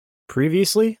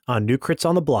Previously on New Crits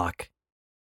on the Block.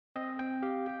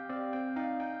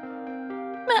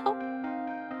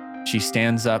 She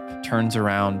stands up, turns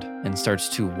around, and starts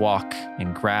to walk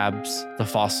and grabs the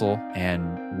fossil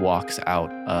and walks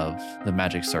out of the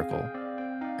magic circle.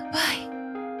 Goodbye.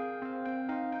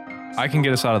 I can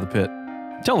get us out of the pit.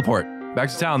 Teleport. Back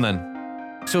to town then.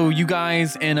 So you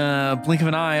guys, in a blink of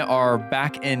an eye, are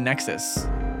back in Nexus.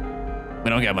 We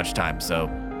don't got much time, so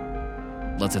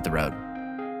let's hit the road.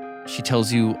 She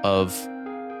tells you of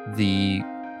the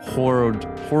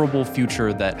horrible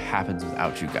future that happens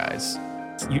without you guys.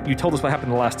 You told us what happened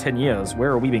in the last 10 years.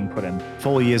 Where are we being put in?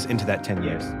 4 years into that 10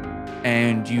 years.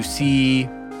 And you see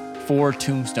 4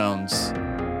 tombstones.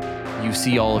 You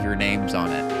see all of your names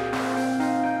on it.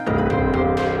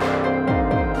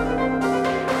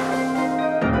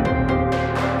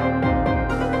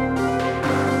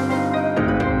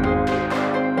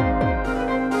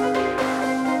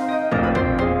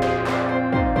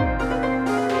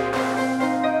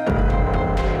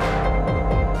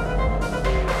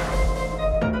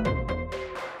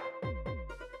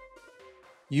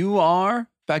 You are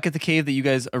back at the cave that you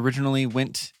guys originally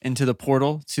went into the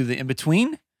portal to the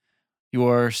in-between. You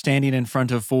are standing in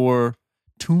front of 4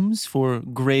 tombs, 4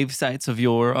 grave sites of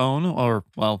your own, or,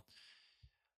 well,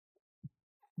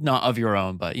 not of your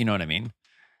own, but you know what I mean.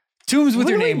 Tombs with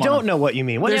your name on them. I don't know what you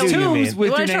mean. What There's do you tombs mean? with You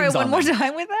your want to try names one on more them.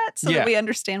 time with that so Yeah. that we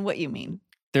understand what you mean?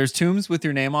 There's tombs with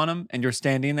your name on them, and you're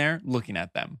standing there looking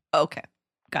at them. Okay,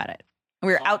 got it.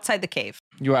 We're outside the cave.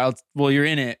 You are out. Well, you're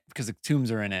in it because the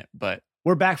tombs are in it, but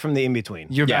We're back from the in-between.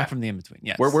 you're Yeah. back from the in-between.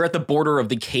 Yes. We're at the border of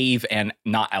the cave and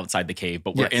not outside the cave,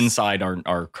 but we're Yes. inside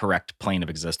our correct plane of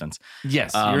existence.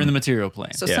 Yes, you're in the material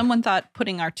plane So Yeah. someone thought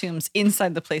putting our tombs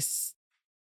inside the place.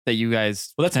 that you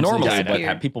guys. Well, that's potentially normally died at. what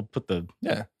Weird. people put the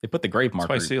Yeah. they put the grave That's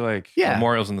why I marker. see like Yeah.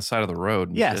 memorials on the side of the road.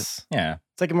 And Yes. Yeah,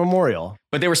 It's like a memorial.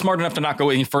 but they were smart enough to not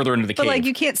go any further into the But cave. like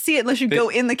you can't see it unless you They- go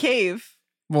in the cave.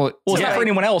 Well, well, So, it's not like- for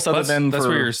anyone else Shit. other than That's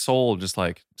for where your soul just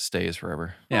like stays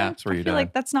forever. yeah. That's where I you feel die.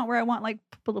 like that's not where I want like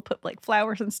people to put like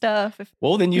flowers and stuff. If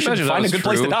Well, then you You should imagine that find a was good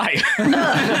place to true. die.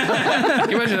 Can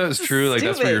you imagine that was true? Like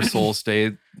that's where your Stupid. soul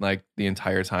stayed like the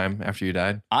entire time after you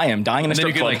died. I am dying in a And then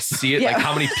you strip can club. like see it, Yeah. like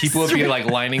how many people would be like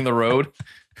lining the road.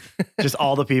 Just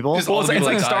all the people Just well, all it's the like, people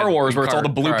in that Star died Wars in where it's all the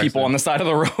blue car people on accident. the side of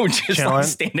the road just Chilling. like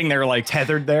standing there like.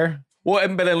 tethered there. Well,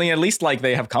 but at least like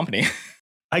they have company.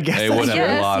 I guess They that's would have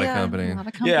true. a lot of company.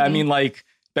 Yeah, I mean like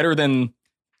better than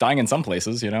dying in some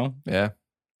places, you know. Yeah.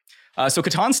 So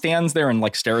Catan stands there and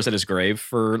like stares at his grave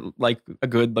for like a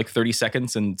good like 30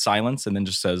 seconds in silence, and then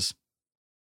just says,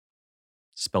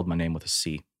 "Spelled my name with a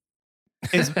C."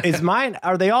 Is mine?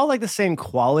 Are they all like the same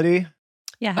quality?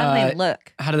 Yeah, how do they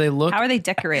look? How do they look? How are they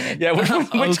decorated? Yeah,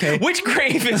 Okay. which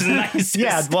grave is nice?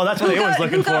 Yeah, well, that's what Who I was got,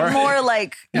 looking who got for. more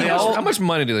like Yeah, you they know, all- How much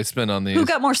money do they spend on these? who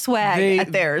got more swag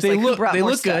at theirs? They Like, who look. brought They more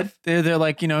look stuff? good. They're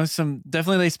like some.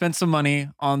 Definitely, they spent some money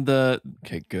on the.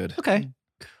 Okay, good. Okay.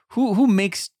 Who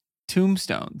makes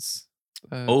tombstones?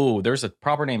 Oh, there's a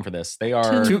proper name for this. They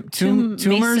are Tumors?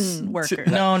 mason workers.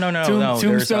 no. There's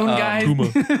Tombstone a, guys.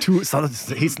 It's not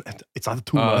a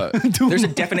tumor. There's a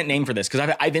definite name for this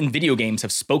because I've in video games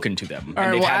have spoken to them. All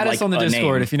right, well, add us on the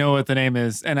Discord if you know what the name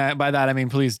is, and by that I mean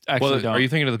please actually Well, don't. are you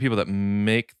thinking of the people that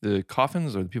make the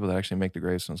coffins or the people that actually make the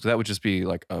gravestones? Because that would just be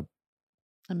like a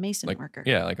A mason like worker.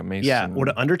 yeah, like a mason. Yeah. Would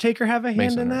an Undertaker have a hand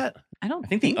Mason, in right? that? I don't I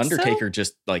think the Undertaker so.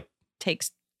 just like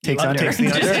takes Takes under. the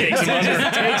under. Just takes him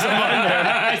under. Takes him under.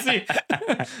 I see.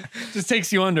 Just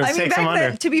takes you under. I mean, Takes him back then,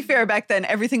 under. to be fair, back then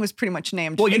everything was pretty much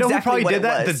named. Well, you know exactly who probably what did it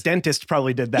that? was. The dentist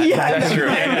probably did that. Yeah, That's true.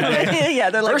 yeah,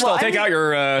 they're like, first well, I'll take out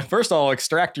your first I'll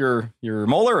extract your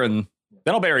molar and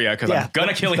then I'll bury you because I'm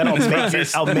gonna kill you Then in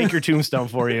this I'll process. make your tombstone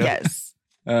for you. Yes.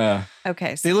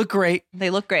 Okay. So They look great. they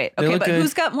look great. They Okay, look but good.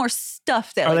 who's got more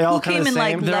stuff there? Are they Like, all who kinda came and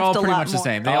like same? They're left all a pretty lot much the more?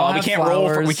 same. They Oh, all we have can't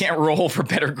flowers. roll for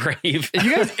better grave.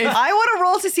 You guys, if, I want to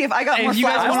roll to see if I got If more you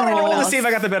guys flowers wanna than roll anyone to else. see if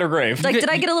I got the better grave. Like, did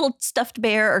I get a little stuffed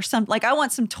bear or something? Like, I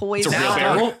want some toys. It's a real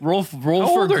now. bear. roll How for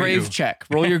old are grave you? check.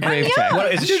 Roll your grave young. check.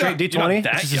 What is it? Straight D20?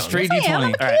 that Just a young. straight Yes, I am. D20.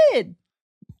 I'm All a right. kid.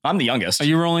 I'm the youngest. Are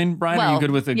you rolling, Brian? Are you Well,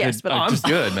 good with a yes, good? but I'm just-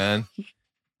 good, man.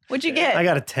 What'd you get? I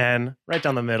got a 10 right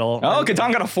down the middle. Oh,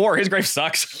 Catan got a 4. His grave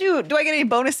sucks. Shoot, do I get any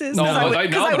bonuses? No, Because but now I'm I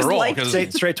gonna was roll, like, 'cause-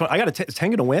 Straight 20. I got a 10. Is 10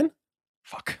 going to win?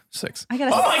 Fuck. 6. I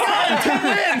gotta. Oh my God,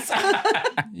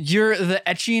 10 wins! You're the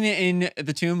etching in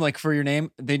the tomb, like for your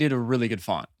name, they did a really good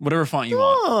font. Whatever font you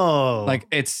want. Oh, Like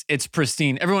it's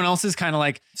pristine. Everyone else is kind of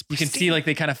like you can see like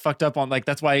they kind of fucked up on like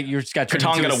that's why you're just got turned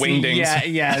Catan into got a sea.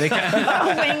 wingdings. Yeah, they kind of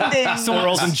Wingdings.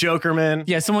 Swirls and Jokerman.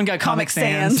 yeah. Someone got Comic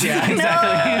Sans. Sans. Yeah,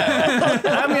 exactly.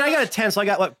 I mean, I got a 10, so I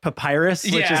got what Papyrus,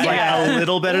 which Yeah. is like Yeah. a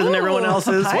little better than Ooh, everyone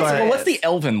else's. Papyrus. but- Well, what's the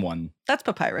elven one? That's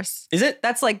Papyrus. Is it?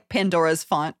 That's like Pandora's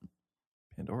font.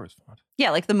 Pandora's font.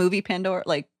 Yeah, like the movie Pandora.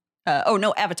 Like, oh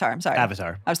no, Avatar. I'm sorry.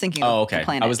 Avatar? I was thinking. Oh, of okay. The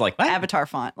planet. I was like, what? Avatar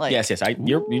font. Like, yes. That yes,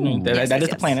 is the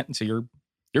yes. planet. So you're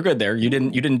good there. You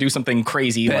didn't do something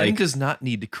crazy Ben like. does not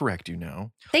need to correct you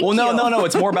now. Thank Well, you. no.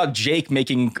 It's more about Jake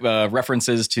making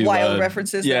references to Wild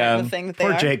references. Yeah. Yeah, the thing that they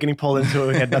Poor are. Jake, and he pulled into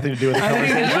it. It had nothing to do with the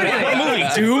conversation. What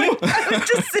movie? Doom? I was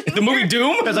just sitting The movie here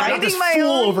Doom? Because I got minding this my fool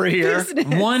own over here.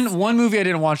 business. one movie I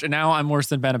didn't watch, and now I'm worse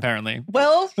than Ben apparently.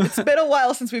 Well, it's been a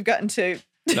while since we've gotten to.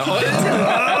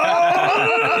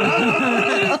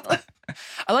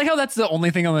 I like how that's the only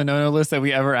thing on the no list that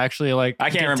we ever actually like. I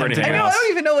can't get remember tempted anything I know. with. I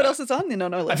don't even know what else is on the no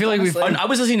list. I feel like we've- honestly. I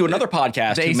was listening to another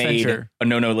podcast The who Ace made Venture. a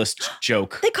no list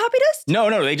joke. They copied us.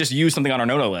 No, they just used something on our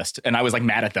no list, and I was like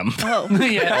mad at them. Oh,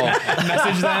 yeah,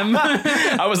 message them.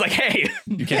 I was like, hey,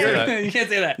 You can't say that. You can't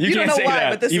say that. you You don't can't know say why, that,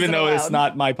 but this even isn't though it's allowed.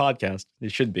 not my podcast.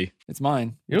 It should be. It's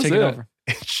mine. You don't Take say it that. over.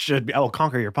 It should be. I will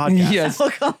conquer your podcast. Yes,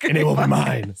 And it will be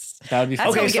mine. that would be That's fun. how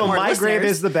Okay, we get so more my grave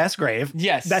listeners. is the best grave.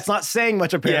 Yes, That's not saying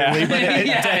much apparently, Yeah. but it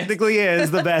Yeah. technically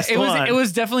is the best It was. one. It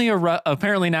was definitely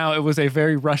apparently now it was a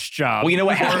very rushed job. Well, you know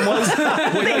what happened was?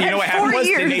 They you know what had happened 4 was?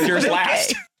 They years. made yours Okay.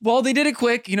 last. Well, they did it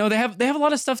quick. You know, they have a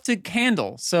lot of stuff to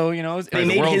handle. So you know, They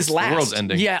made his The last. world's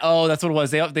ending. yeah. Oh, that's what it was.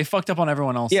 They fucked up on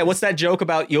everyone else. Yeah, what's that joke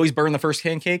about you always burn the first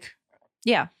pancake?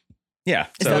 yeah. Yeah.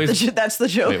 Is So that that's the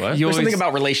joke? Wait, what? You there's something always-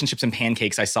 about relationships and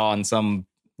pancakes I saw in some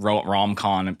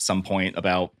rom-com at some point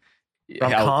about how-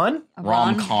 Rom-con?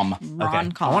 Rom-com.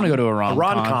 Ron-com. I want to go to a A rom-com.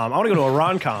 rom-com. I want to go to a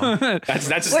ron-com. That's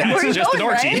Wait, where are you just the going,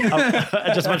 Dorchy.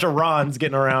 Ryan? Just a bunch of Rons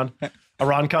getting around. A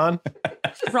ron-con?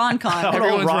 Ron-con. I want a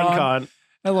Everyone's Ron. ron-con.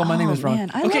 Hello, my name Oh, is Ron.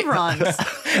 Man, I Okay. love Rons.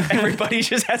 Everybody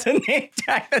just has a name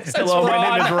tag that says Hello, my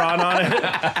Ron. name is Ron on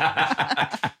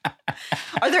it.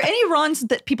 Are there any Rons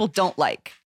that people don't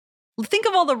like? Think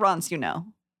of all the Rons you know.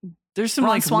 There's some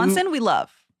Ron like Swanson, we love.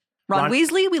 Ron Ron-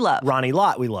 Weasley, we love. Ronnie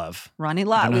Lott, we love. Ronnie I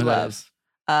Lott, don't know we who that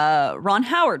love. is. Ron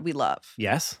Howard, we love.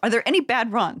 Yes. Are there any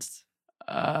bad Rons?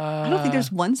 I don't think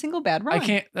there's one single bad Ron. I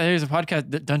can't. There's a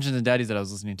podcast, Dungeons and Daddies, that I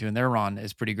was listening to, and their Ron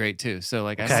is pretty great too. So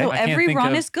like, Okay. I, So I can't every think Ron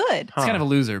of, is good. It's kind of a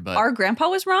loser, but Our grandpa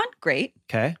was Ron. Great.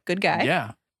 Okay. Good guy.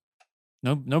 yeah.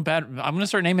 No bad. I'm gonna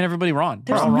start naming everybody Ron.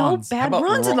 There's All no Rons. bad How about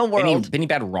Rons in the world. Any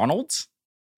bad Ronalds?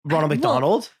 Ronald Well,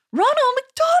 McDonald. Ronald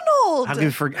McDonald. How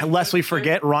could we lest we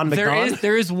forget Ron McDonald?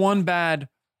 There is one bad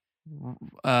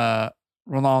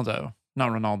Ronaldo, not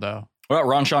Ronaldo. What about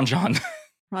Ron Sean John?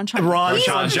 Ron Sean. Ron He's-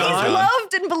 Sean he's John.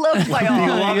 loved and beloved by all.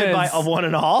 Beloved by, Yes. of one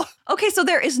and all. Okay, so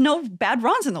there is no bad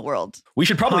Rons in the world. We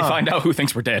should probably Huh. find out who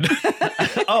thinks we're dead.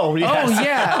 Oh, yes. Oh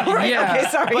yeah, All right, yeah. okay,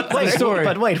 sorry. But wait, Story.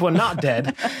 we're not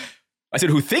dead. I said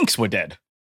who thinks we're dead.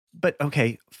 But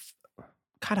okay,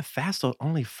 kind of fast. Though,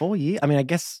 only 4 years. I mean, I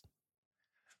guess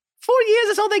 4 years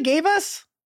is all they gave us.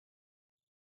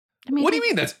 I mean, What do you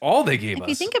mean? That's all they gave If us.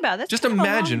 you think about it, that's Just kind of a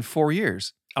imagine long- 4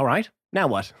 years. All right. Now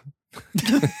what?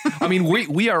 I mean,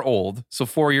 we are old, so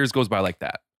 4 years goes by like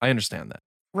that. I understand that.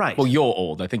 Right. Well, you're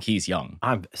old. I think he's young.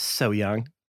 I'm so young.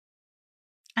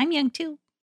 I'm young too.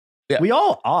 Yeah. We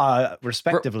all are,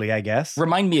 respectively, I guess.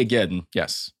 Remind me again.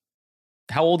 Yes.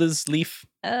 How old is Leaf?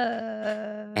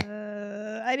 I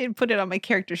didn't put it on my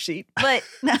character sheet, but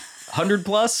 100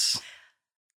 plus?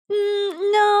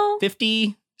 no.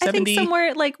 50? I 70? think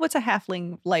somewhere like what's a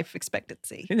halfling life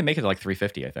expectancy? I think they make it to like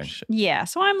 350, I think. Yeah,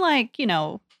 so I'm like,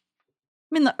 I'm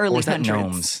in the Or early is that hundreds.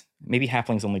 gnomes? Maybe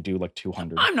halflings only do like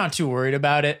 200. I'm not too worried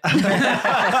about it.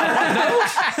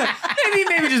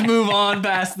 maybe just move on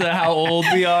past the how old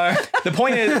we are. The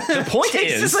point is,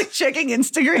 Jake's just like checking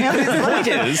Instagram. He's the like, point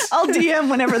is, I'll DM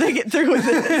whenever they get through with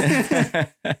it.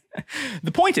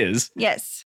 the point is,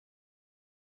 Yes.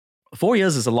 4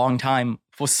 years is a long time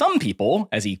for some people,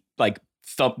 as he like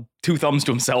two thumbs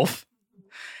to himself.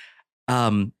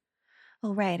 Oh,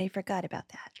 right. I forgot about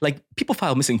that. Like people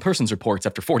file missing persons reports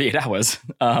after 48 hours.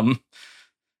 I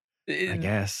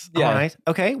guess. Yeah. All right.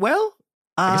 Okay. Well,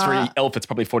 I guess for elf, it's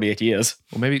probably 48 years.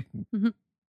 Well, maybe Mhm.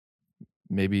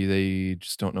 maybe they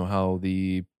just don't know how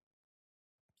the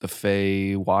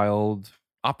Fey Wild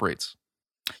operates.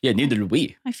 Yeah, neither do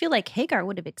we. I feel like Hagar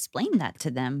would have explained that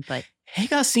to them, but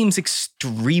Hagar seems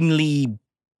extremely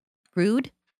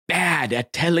rude. bad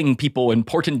at telling people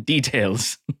important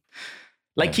details.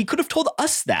 Like Yeah. he could have told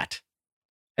us that.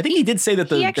 I think he did say that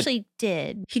He actually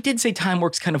did. he did say time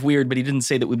works kind of weird, but he didn't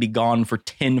say that we'd be gone for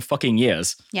 10 fucking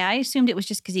years. Yeah, I assumed it was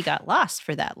just because he got lost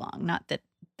for that long, not that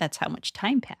that's how much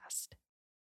time passed.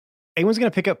 Anyone's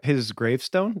gonna pick up his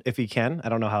gravestone if he can. I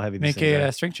don't know how heavy these Make things a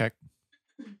are. strength check.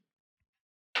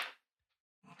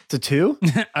 It's a 2?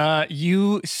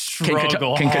 You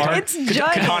struggle Can hard. It's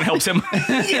Judd. Catan helps him.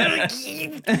 Yeah.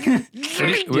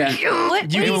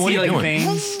 What You is can what see are you like doing?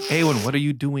 veins. Awen, what are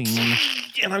you doing?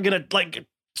 And I'm gonna like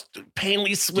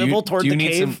painfully Do swivel you, toward do you the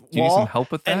need cave some, do you need some wall help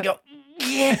with that? and go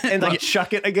and like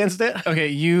chuck it against it. Okay,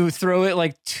 you throw it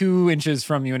like 2 inches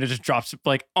from you, and it just drops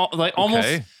like almost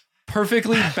Okay.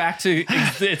 perfectly back to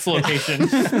its location.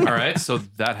 All right, so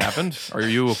that happened. Are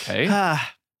you okay?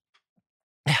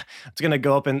 It's gonna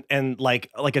go up and like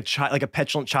a child, like a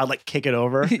petulant child, like kick it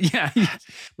over. Yeah.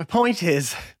 My point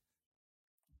is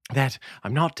that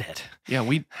I'm not dead. Yeah,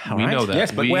 we All we right. know that.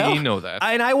 Yes, but we well, know that.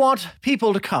 And I want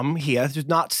people to come here to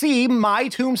not see my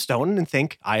tombstone and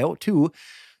think I too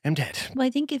am dead. Well, I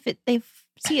think if they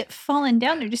see it falling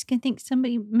down, they're just gonna think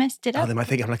somebody messed it Oh, up, they might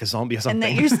think I'm like a zombie or something.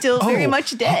 And that you're still very Oh,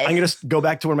 much dead. I'm gonna go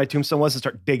back to where my tombstone was and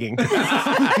start digging. That's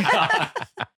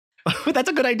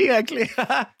a good idea, actually.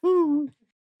 Ooh.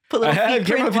 Put little feet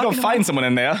Careful if you don't walking find someone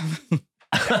in there.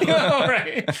 All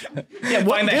right. Yeah,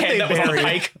 what Find the did head they that was on the bury?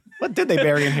 pike What did they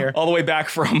bury in here? all the way back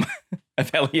from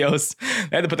Athelios.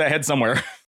 They had to put that head somewhere.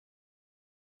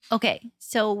 Okay,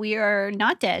 so we are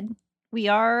not dead. We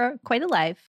are quite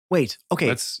alive. Wait, okay.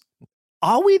 That's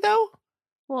Are we though?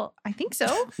 Well, I think so.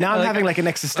 Now I'm Like- having like an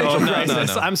existential Oh, no, no,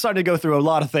 crisis. no. I'm starting to go through a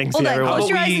lot of things Hold here. on. everyone. Close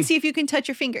your eyes we- and see if you can touch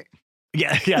your finger.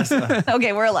 Yeah, yes.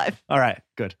 Okay, we're alive. All right,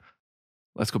 good.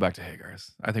 let's go back to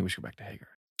Hagar's. I think we should go back to Hagar.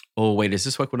 Oh, wait, is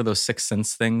this like one of those Sixth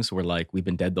Sense things where like we've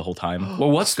been dead the whole time?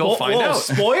 Well, let's go find out.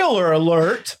 Spoiler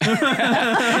alert.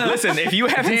 Listen, if you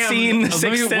haven't Damn. seen Let me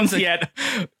Sixth get Sense one yet,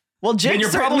 Well, Jake you're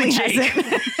probably certainly Jake.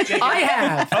 hasn't. I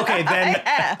have. Okay, then. I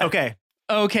have. Okay,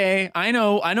 Okay, I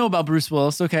know about Bruce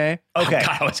Willis. Okay. okay.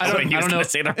 God, I was I don't- hoping you I was don't going know. to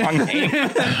say the wrong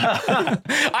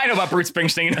name. I know about Bruce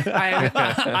Springsteen.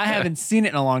 I haven't seen it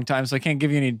in a long time, so I can't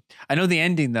give you any. I know the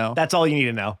ending though. That's all you need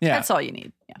to know. Yeah. That's all you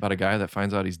need. Yeah. About a guy that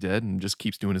finds out he's dead and just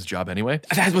keeps doing his job anyway.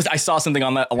 I saw something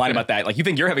on that a line about that. Like, you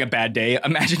think you're having a bad day?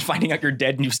 Imagine finding out you're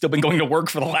dead and you've still been going to work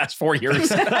for the last 4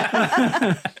 years.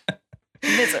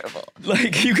 Miserable.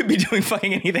 Like, you could be doing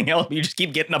fucking anything else, but you just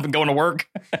keep getting up and going to work.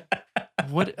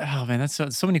 What? Oh man, that's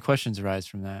so many questions arise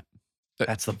from that.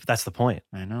 That's the point.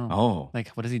 I know. Oh. Like,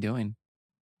 what is he doing?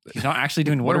 He's not actually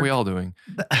doing What work. are we all doing?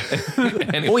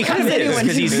 Well, he kind of What is is anyone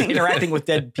because he's doing? interacting with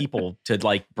dead people to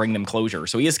like bring them closure.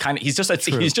 So he is kind of he's just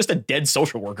a dead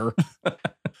social worker.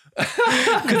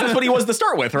 Because that's what he was to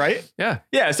start with, right? Yeah.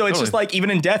 Yeah. So it's just Totally. like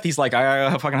even in death, he's like,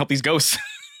 I fucking help these ghosts.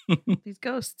 These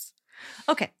ghosts.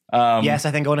 Okay. Yes,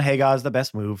 I think going to Hagar is the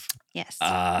best move. Yes.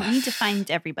 Uh, we need to find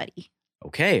everybody.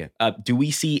 Okay. Do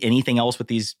we see anything else with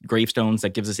these gravestones that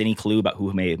gives us any clue about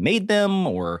who may have made them,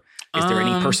 or is there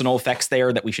any personal effects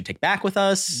there that we should take back with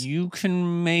us? You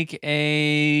can make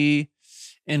a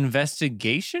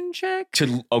investigation check.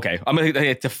 Okay, I'm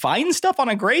gonna to find stuff on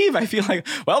a grave. I feel like,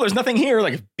 well, there's nothing here,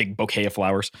 like a big bouquet of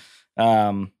flowers.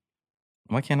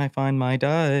 Why can't I find my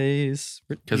dice?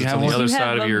 Because You it's have on the one- other You side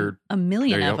have of your. a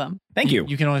million there you of go. them. Thank you.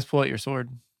 You can always pull out your sword.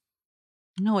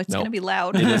 No, it's No. going to be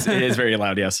loud. It is very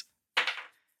loud. Yes.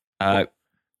 11.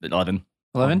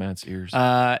 11. Matt's ears.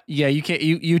 Yeah, you can't.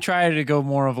 You try to go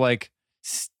more of like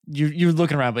you're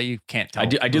looking around, but you can't tell. I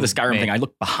do the who Skyrim made- thing. I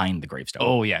look behind the gravestone.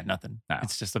 Oh yeah, nothing. No.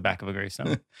 It's just the back of a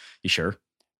gravestone. You sure?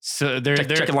 So Check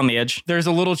it along the edge. there's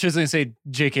a little chisel and say,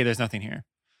 "JK, there's nothing here."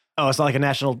 Oh, it's not like a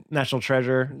national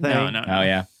treasure thing. No. Oh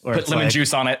yeah. Or Put it's lemon like-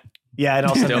 juice on it Yeah, and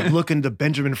also look into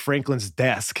Benjamin Franklin's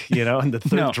desk, in the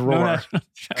third drawer.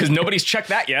 because nobody's checked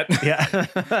that yet.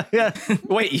 Yeah, yeah.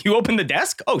 Wait, you opened the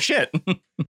desk? Oh shit.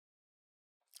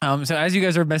 So as you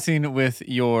guys are messing with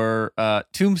your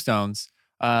tombstones,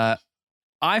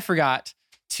 I forgot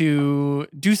to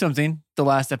do something the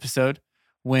last episode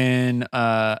when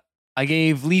I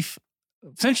gave Leaf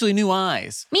essentially new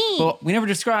eyes. Me. But we never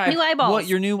described New eyeballs. what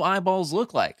your new eyeballs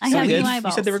look like. I So have we new did-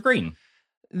 eyeballs. You said they were green.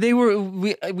 They were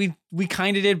we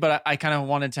kind of did, but I kind of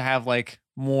wanted to have like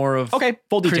more of Okay,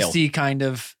 full detail. Christy kind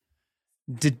of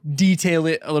detail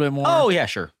it a little bit more. Oh yeah,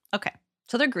 sure. Okay.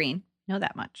 So they're green. Know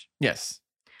that much. yes.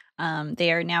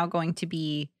 They are now going to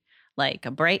be like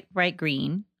a bright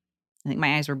green. I think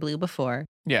my eyes were blue before.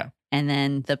 Yeah. And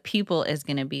then the pupil is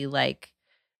going to be like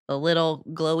a little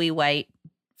glowy white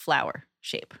flower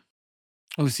shape.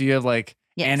 Oh, so you have like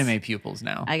Yes. anime pupils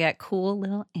now. I got cool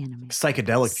little anime.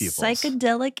 Psychedelic pupils.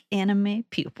 Psychedelic anime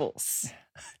pupils.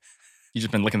 You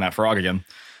just been licking that frog again.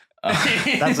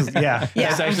 That's yeah.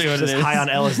 That's actually what it Just is. high on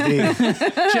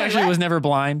LSD. She actually was never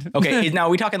blind. Okay, now are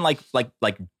we talking like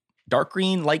dark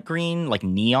green, light green, like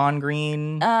neon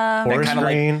green? Forest kind of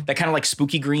green. like that kind of like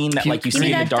spooky green that like you Give me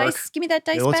see in the that dark. dice. Give me that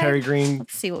dice Military back. green.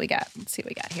 Let's see what we got. Let's see what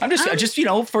we got here. I'm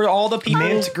just for all the people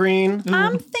Mint green.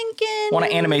 I'm thinking. want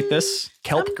to animate this.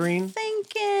 Kelp I'm green.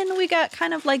 thinking we got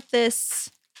kind of like this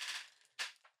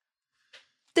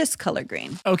color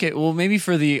green. Okay, well, maybe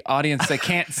for the audience that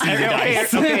can't see the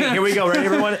dice. Okay, here we go. Ready,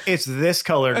 everyone? It's this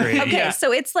color green. Okay, Yeah.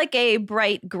 so it's like a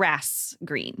bright grass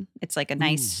green. It's like a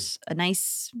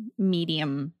nice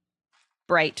medium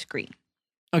bright green.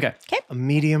 Okay, A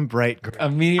medium bright green. a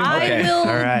medium. Okay, I will all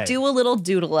right. do a little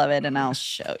doodle of it and I'll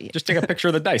show you. Just take a picture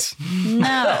of the dice.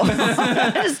 No.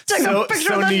 Just take a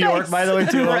picture of the New York, dice. by the way,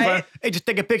 too. Right. Hey, just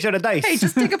take a picture of the dice. Hey,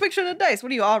 just take a picture of the dice.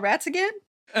 What are you, all rats again?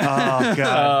 Oh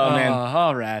God. Oh man.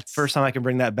 All rats. First time I can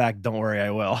bring that back. Don't worry,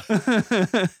 I will.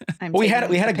 I'm Well, we had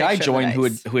taking a guy picture of the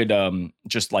join dice. who had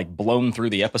just like blown through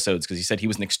the episodes because he said he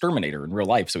was an exterminator in real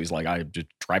life. So he's like, I just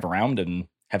drive around and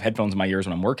have headphones in my ears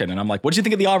when I'm working. And I'm like, what did you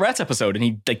think of the All Rats episode? And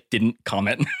he like didn't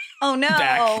comment Oh no!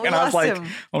 back. we And I was lost like, him.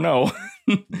 oh no.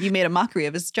 You made a mockery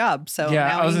of his job. So yeah,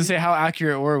 now I was gonna he's- say, how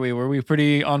accurate were we? Were we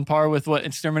pretty on par with what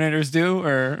exterminators do,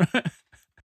 or?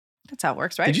 that's how it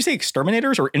works, right? Did you say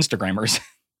exterminators or Instagrammers?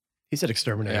 He said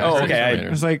exterminator. Yeah, Oh, okay.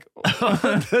 It's like,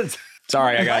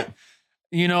 Sorry, I got.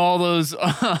 you know, all those.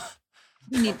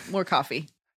 You need more coffee.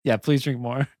 Yeah, please drink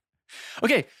more.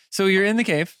 Okay, so you're in the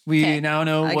cave. We Okay. now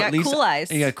know I what got Leaf's. cool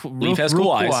eyes. You got cool, Leaf has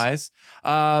cool eyes.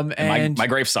 And And my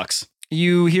grave sucks.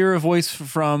 you hear a voice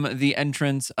from the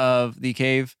entrance of the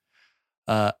cave.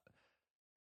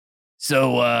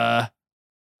 So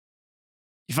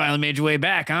you finally made your way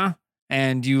back, huh?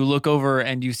 And you look over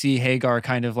and you see Hagar,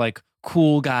 kind of like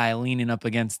cool guy, leaning up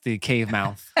against the cave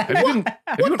mouth. Have you been,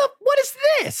 What is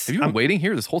this? have you been waiting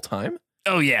here this whole time?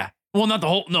 Oh yeah. Well, not the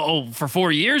whole. No, for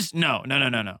 4 years. No.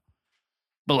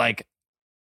 But like,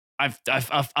 I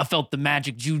felt the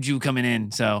magic juju coming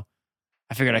in, so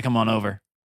I figured I'd come on over.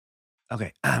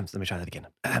 Okay, so let me try that again.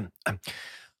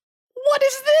 What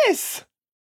is this?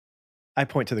 I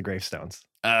point to the gravestones.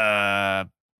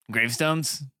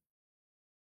 Gravestones,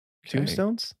 Okay.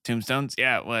 tombstones.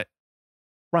 Yeah. What?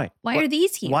 Right. Why What- are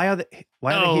these here? Why are they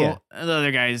here? The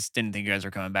other guys didn't think you guys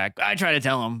were coming back. I tried to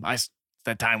tell them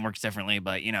that time works differently,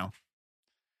 but you know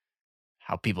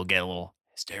how people get a little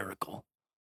hysterical.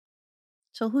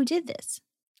 So who did this?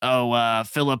 Oh,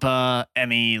 Philippa,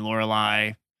 Emmy,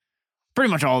 Lorelai,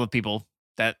 pretty much all the people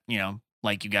that, you know,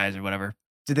 like you guys or whatever.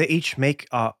 Did they each make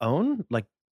our own? Like,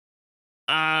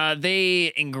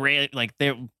 They engraved, like,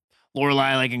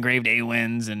 Lorelai, like, engraved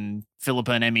A-Wins, and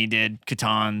Philippa and Emmy did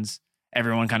Catons.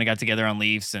 Everyone kind of got together on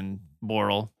Leafs and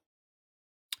Boral.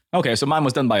 Okay, so mine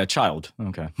was done by a child.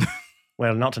 Okay.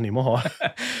 well, not anymore.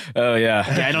 Oh yeah.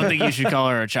 Yeah, I don't think you should call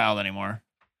her a child anymore.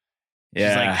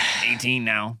 Yeah. She's like 18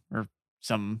 now or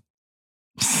something.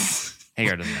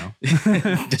 Hagar doesn't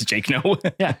know. Does Jake know?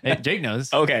 Yeah, Jake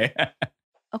knows. Okay.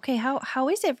 Okay, how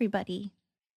is everybody?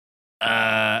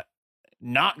 Not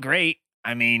great.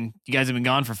 I mean, you guys have been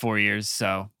gone for 4 years,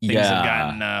 so things have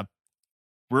Yeah. gotten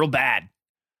real bad.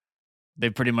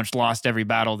 They've pretty much lost every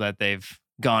battle that they've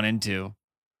gone into.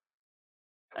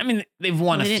 I mean, they've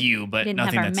won Well, a we few, but we didn't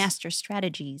nothing have our that's master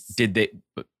strategies. Did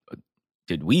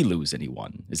we lose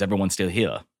anyone? Is everyone still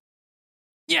here?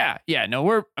 Yeah.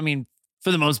 No, I mean,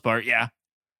 for the most part, yeah.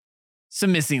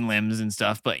 Some missing limbs and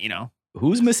stuff, but you know.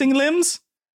 Who's missing limbs?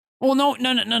 Well,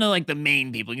 none of like the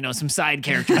main people, you know, some side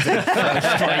characters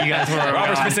that you guys were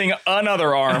Robert's around. missing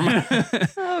another arm.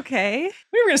 Okay.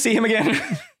 We were gonna see him again.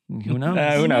 Who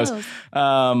knows? Who knows?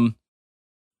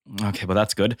 Okay, well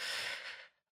that's good.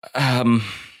 And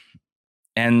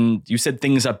you said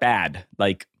things are bad.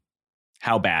 Like,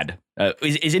 how bad?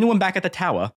 Is anyone back at the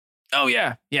tower? Oh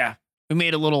yeah. We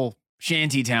made a little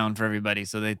shanty town for everybody,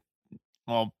 so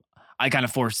I kind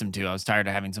of forced them to. I was tired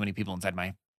of having so many people inside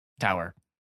my tower.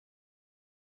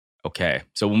 Okay,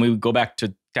 so when we go back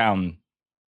to town,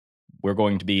 we're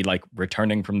going to be like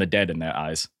returning from the dead in their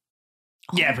eyes.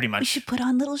 Yeah, pretty much. We should put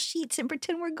on little sheets and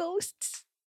pretend we're ghosts.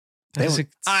 That's Extremely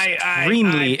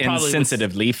I probably was-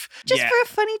 insensitive, Leaf. Just Yeah. for a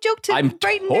funny joke to I'm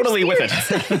brighten their totally with it.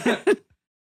 spirits.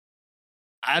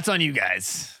 That's on you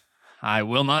guys. I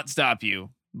will not stop you.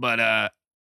 But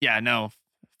yeah, no.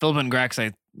 Philip and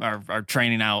Grax are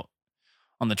training out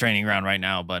on the training ground right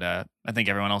now, but I think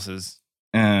everyone else is.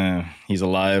 He's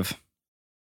alive.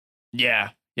 Yeah,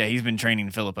 he's been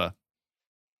training Philippa.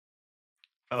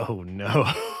 Oh no.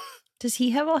 Does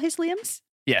he have all his limbs?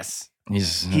 Yes.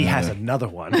 He has another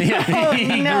one. Yeah, Oh,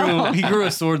 no. he grew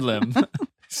a sword limb.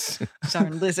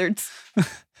 Darn lizards.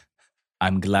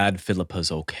 I'm glad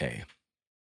Philippa's okay.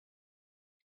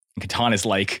 And Catan is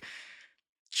like,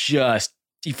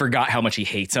 he forgot how much he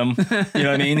hates him. You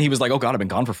know what I mean? He was like, oh God, I've been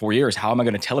gone for 4 years. How am I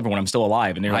going to tell everyone I'm still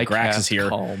alive? And they're like, Grax is here.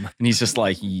 Calm. And he's just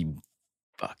like, you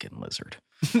fucking lizard.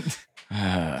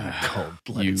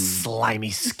 Cold-blooded, slimy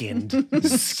skinned,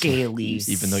 scaly.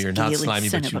 Even though you're not Scaly slimy,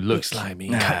 son but of you a look bitch. slimy.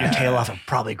 Cut your tail off and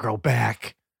probably grow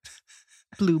back.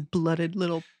 Blue-blooded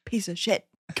little piece of shit.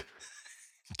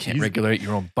 Can't regulate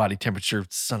your own body temperature,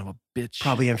 son of a bitch.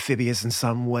 Probably amphibious in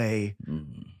some way.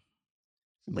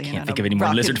 Laying Can't on think a of any more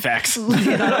rock lizard in- facts.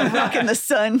 Laying on a rock in the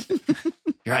sun.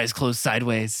 Your eyes closed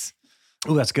sideways.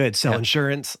 Oh, that's good. Sell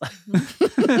insurance. He's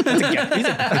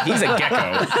a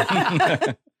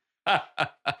gecko.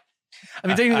 I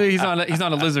mean, technically, he's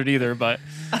not a lizard either, but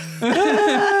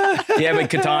Yeah, but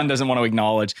Catan doesn't want to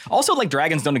acknowledge. Also, like,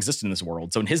 dragons don't exist in this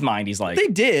world. So in his mind, he's like, they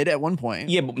did at one point.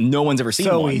 yeah, but no one's ever seen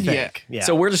So one. we think. Yeah.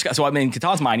 So so I mean, in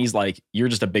Catan's mind, he's like, you're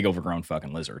just a big overgrown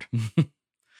fucking lizard.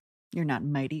 You're not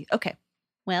mighty. Okay.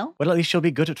 Well, Well, at least she'll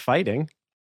be good at fighting.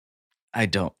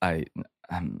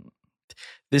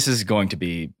 This is going to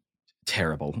be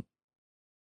terrible.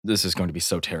 This is going to be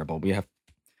so terrible.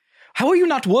 How are you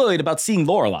not worried about seeing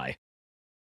Lorelai?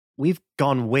 We've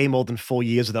gone way more than 4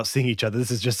 years without seeing each other.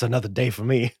 This is just another day for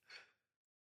me.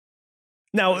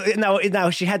 Now,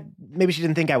 maybe she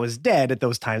didn't think I was dead at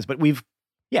those times, but we've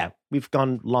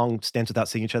gone long stints without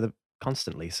seeing each other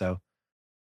constantly. So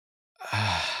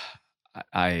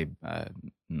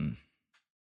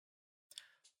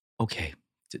Okay.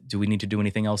 Do we need to do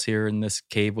anything else here in this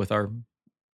cave with our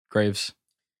graves?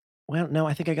 Well, no,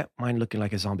 I think I got mine looking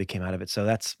like a zombie came out of it. So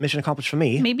that's mission accomplished for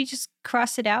me. maybe just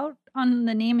cross it out on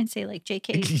the name and say like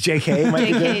JK. JK. might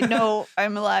be good. JK, no,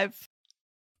 I'm alive.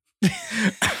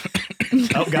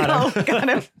 Oh, got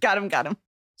him. Got him.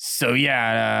 So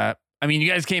yeah, I mean, you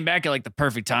guys came back at like the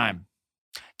perfect time.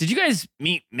 Did you guys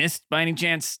meet Mist by any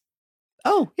chance?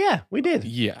 Oh, yeah, we did.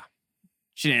 Yeah.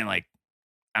 She didn't like,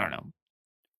 I don't know,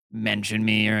 mention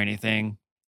me or anything.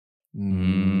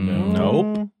 No.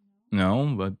 Nope.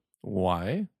 No, but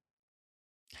Why?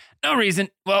 No reason.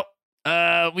 Well,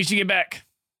 we should get back.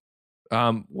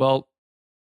 Well,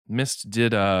 Mist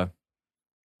did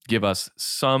give us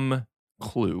some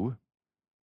clue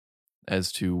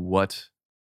as to what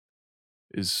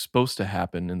is supposed to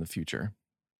happen in the future.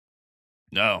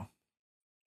 No,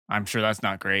 I'm sure that's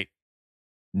not great.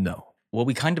 No. well,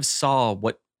 we kind of saw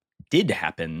what did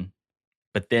happen,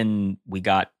 but then we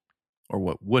got Or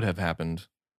what would have happened.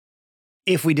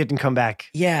 If we didn't come back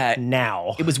yeah.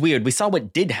 now. It was weird. We saw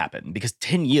what did happen because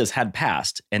 10 years had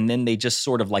passed, and then they just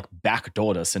sort of like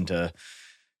backdoored us into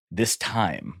this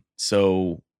time.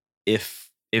 So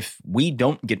if we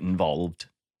don't get involved,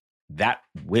 that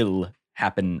will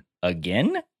happen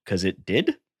again because it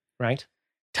did. Right?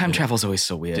 Time travel's always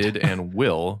so weird. Did and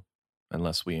will,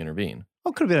 unless we intervene.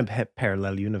 Oh, could have been a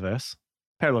parallel universe.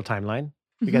 Parallel timeline.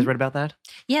 You guys read about that?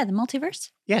 Yeah, the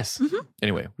multiverse. Yes.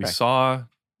 Anyway, we Correct. saw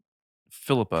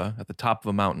Philippa at the top of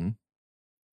a mountain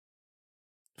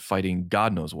fighting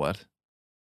God knows what.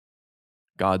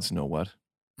 Gods know what.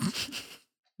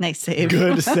 Nice save.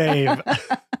 Good save.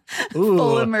 Ooh,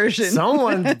 Full immersion.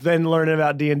 Someone's been learning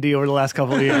about D&D over the last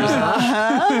couple of years. Hey,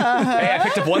 I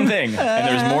picked up one thing, and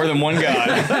there's more than one god.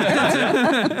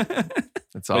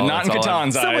 That's But all. not in that's all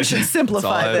Catan's Someone eyes. should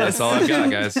simplify That's this. all I've got,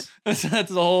 guys. That's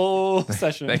the whole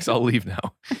session. Thanks. I'll leave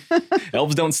now.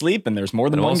 Elves don't sleep, and there's more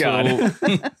than And one also-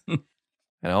 god.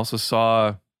 And I also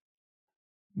saw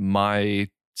my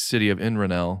city of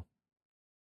Inranel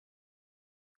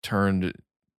turned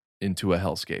into a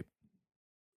hellscape.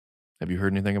 Have you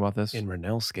heard anything about this? In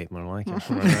Renelscape, more like it.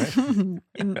 Right?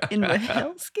 in the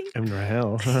hellscape. In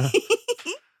Rahel.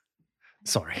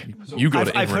 Sorry. You go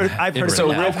to I've heard. Inranel. So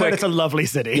real I've heard quick- it's a lovely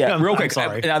city. Yeah, real I'm quick.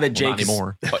 sorry. Now that Not Jake's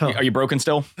anymore. Are you broken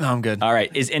still? No, I'm good. All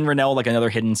right. Is Inranel like another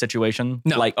hidden situation?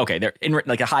 No. Like, okay, they're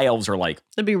like the high elves are like,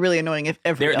 It'd be really annoying if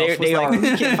every They're- elf was they like, are-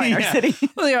 we can't find our Yeah. city.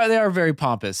 Well, they are very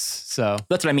pompous. So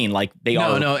that's what I mean. Like they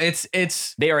are. no, it's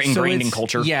They are so ingrained in it's-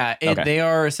 culture. Yeah, Okay. they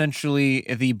are essentially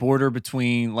the border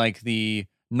between like the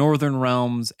northern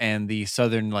realms and the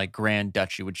southern like Grand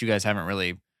Duchy, which you guys haven't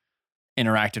really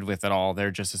interacted with at all.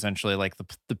 They're just essentially like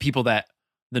the people that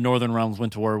the northern realms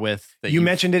went to war with. That You you've-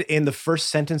 mentioned it in the first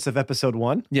sentence of episode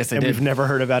 1. Yes, I and did. we've never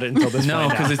heard about it until this no,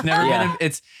 point because now. it's never Yeah.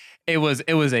 been. It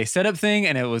was a setup thing,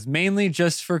 and it was mainly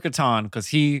just for Catan because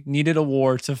he needed a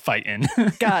war to fight in.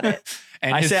 Got it.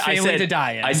 and I his said- I family said- to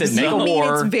die in. I said make You a mean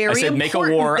war. it's very I said make a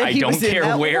important war. that I he don't was in care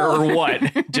that where or war.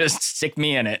 what. Just stick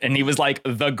me in it. And he was like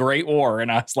the Great War,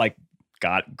 and I was like,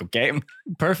 God, okay,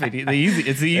 perfect.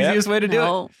 It's the Yeah. easiest way to do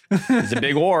No. it's a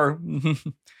big war.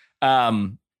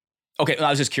 Okay, I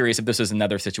was just curious if this is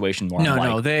another situation where I'm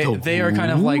No, like, they are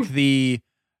kind of like the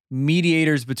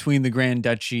mediators between the Grand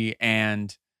Duchy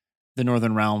and the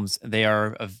Northern Realms. They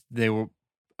are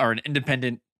an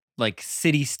independent like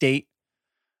city state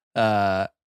that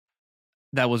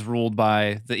was ruled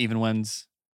by the Evenwinds,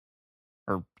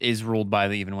 or is ruled by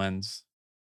the Evenwinds.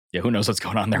 yeah, who knows what's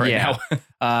going on there right Yeah.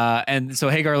 now? And so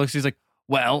Hagar looks, she's like,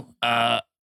 well,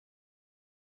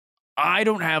 I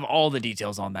don't have all the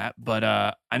details on that, but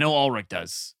I know Ulrich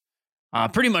does.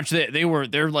 Pretty much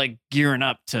they're like gearing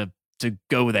up to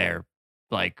go there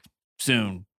like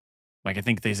soon. Like I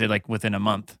think they said like within a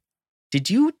month. Did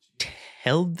you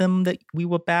tell them that we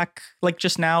were back like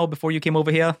just now before you came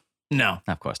over here? No,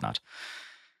 Of course not.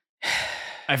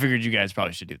 I figured you guys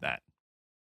probably should do that.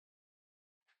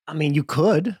 I mean, you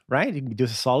could, right? You could do a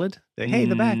solid. Hey,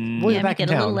 they're back. Mm, Boys yeah, are back make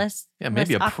in it a little town. less. Yeah,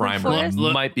 maybe a less awkward primer for us.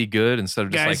 Look- might be good instead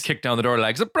of just Guys- like kick down the door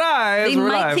like surprise. They we're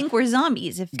might alive. think we're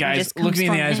zombies if we Guys, just come look me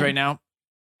in the storming eyes right now.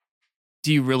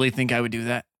 Do you really think I would do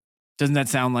that? Doesn't that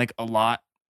sound like a lot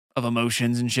of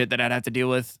emotions and shit that I'd have to deal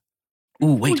with?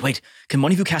 Ooh, wait. Can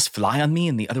one of you cast fly on me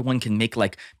and the other one can make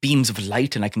like beams of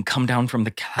light and I can come down from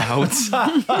the clouds?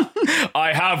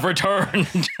 I have returned.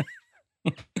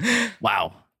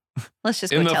 Wow. Let's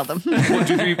just In go the tell them. 1,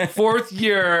 2, 3, 4th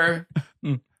year,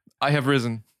 I have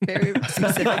risen. Very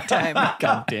specific time.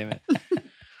 God damn it.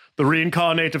 The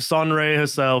reincarnate of Sunray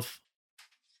herself.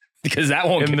 Because that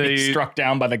won't In get me the- struck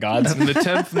down by the gods. In the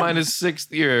 10th minus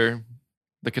 6th year,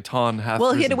 the Catan hath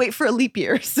Well, he had to risen. wait for a leap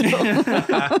year, so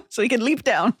so he could leap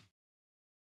down.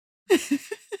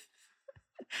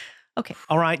 Okay.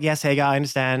 All right. Yes, Hagar, I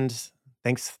understand.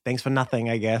 Thanks for nothing,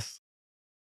 I guess.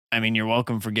 I mean, you're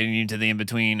welcome for getting you to the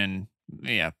in-between and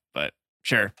yeah, but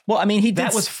sure. Well, I mean, he did.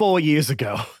 That was 4 years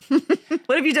ago,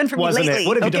 What have you done for me wasn't lately? it?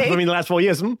 What have you done okay? for me in the last 4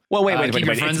 years? Hmm? Well, wait. Keep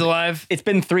your It's, friends alive. it's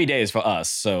been 3 days for us,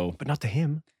 so But not to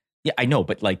him. yeah, I know,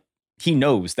 but like he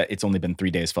knows that it's only been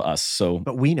 3 days for us. So,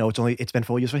 But we know it's been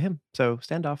 4 years for him. So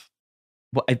stand off.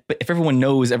 well, but if everyone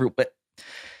knows,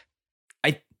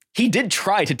 he did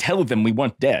try to tell them we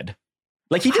weren't dead.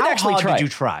 Like he did How actually hard try. did you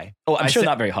try? Oh, I'm I sure said-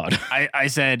 not very hard. I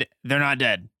said they're not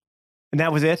dead. And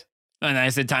that was it. And I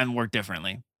said time worked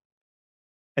differently.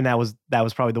 And that was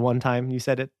probably the one time you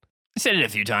said it. I said it a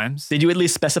few times. Did you at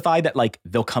least specify that like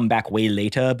they'll come back way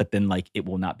later, but then like it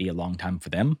will not be a long time for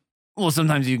them? Well,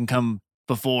 sometimes you can come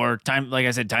before time. Like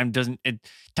I said,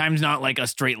 time's not like a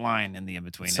straight line in the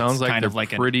in-between. Sounds It's like kind they're of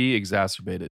like pretty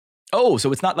exacerbated. Oh,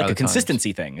 so it's not like Other a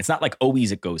consistency thing. It's not like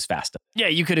always it goes faster. yeah,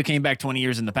 you could have came back 20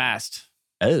 years in the past.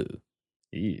 Oh.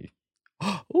 Ew.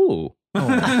 Ooh.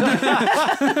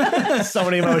 So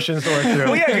many emotions to work through.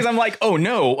 Well, yeah, because I'm like, oh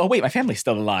no. Oh wait, my family's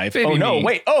still alive. Baby oh no, me.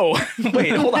 wait. Oh,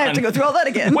 wait, hold I on. have to go through all that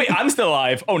again. Wait, I'm still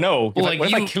alive. Oh no. Well, What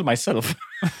if I you- kill myself?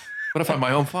 What if I'm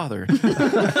my own father?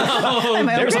 I'm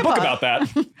my own There's a book grandpa. about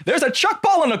that. There's a Chuck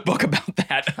Palahniuk book about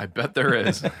that. I bet there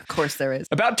is. Of course there is.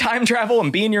 About time travel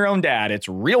and being your own dad. It's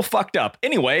real fucked up.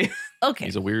 Anyway, Okay.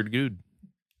 He's a weird dude.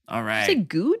 All Did right. you say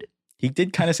good? he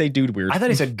did kind of say dude weird. I thought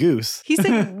he said goose. He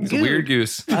said He's good. a weird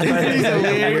goose. I thought he said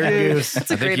weird goose. That's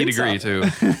a I think great he'd agree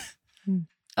insult. too.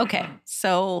 Okay,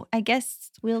 so I guess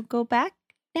we'll go back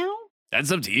now. That's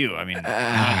up to you. I mean, I'm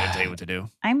not going to tell you what to do.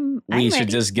 I'm we should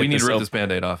ready. just get We need this to rip over. this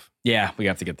band-aid off. Yeah, we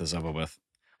have to get this over with.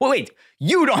 Well, wait.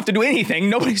 You don't have to do anything.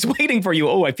 Nobody's waiting for you.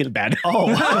 Oh, I feel bad. Oh.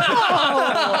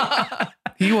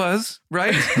 He was,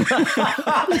 right?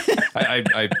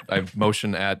 I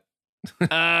motion at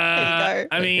I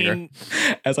mean,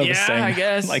 As I was yeah, saying. I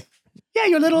guess. Like, Yeah,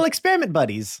 your little experiment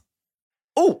buddies.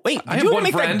 oh, wait. I Did have you ever one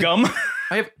make friend. that gum?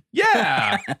 I have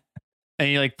yeah. and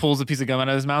he like pulls a piece of gum out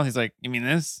of his mouth. He's like, "You mean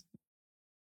this?"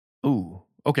 Ooh.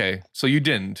 Okay. So you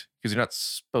didn't because you're not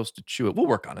supposed to chew it. We'll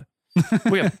work on it.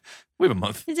 We have a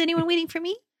month. Is anyone waiting for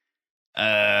me?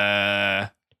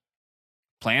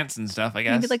 Plants and stuff. I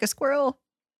guess. Maybe like a squirrel.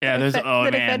 yeah. There's that I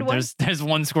fed one? there's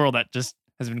one squirrel that just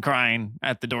has been crying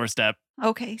at the doorstep.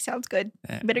 Okay, sounds good.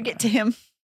 Uh, Better get to him.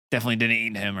 Definitely didn't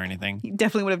eat him or anything. He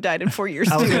definitely would have died in 4 years.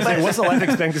 I was too, going to say, but what's the life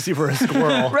expectancy for a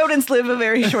squirrel? rodents live a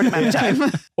very short amount of time.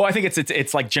 Well, I think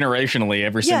it's like generationally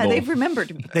every Yeah, single. they've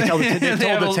remembered me. They told They the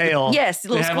have a- tale. Yes, They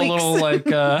little have squeaks. a little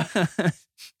like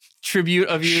tribute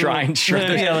of you. Shrine.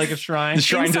 Yeah, like a shrine. The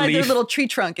shrine to Inside their leaf. little tree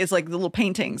trunk is like the little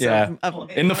paintings. Yeah.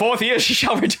 Of In the 4th year, she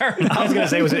shall return. I was going to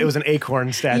say it was an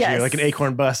acorn statue, Yes. like an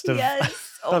acorn bust of, yes.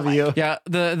 Oh of my- you. Yeah,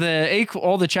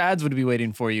 all the Chads would be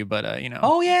waiting for you, but you know.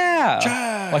 Oh, yeah.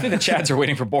 Well, I think the Chads are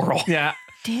waiting for Boral. yeah.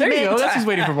 Damn There you it. go. That's who's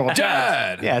waiting for Boral.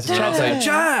 Dad. Yeah, it's a I'll say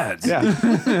Chad. Chads.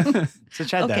 Yeah, it's a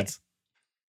Chad Okay. dance.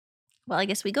 Well, I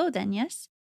guess we go then. Yes.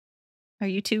 Are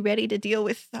you two ready to deal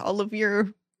with all of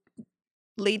your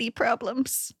lady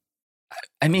problems?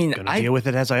 I mean, Gonna deal with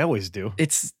it as I always do.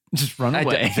 it's Just run I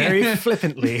away. Very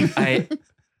flippantly.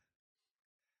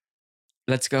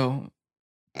 Let's go.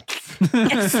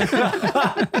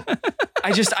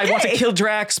 I want to kill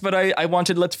Drax, but I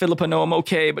wanted to let Philippa know I'm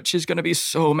okay, but she's gonna be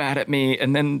so mad at me.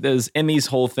 And then there's Emmy's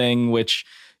whole thing, which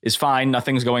is fine,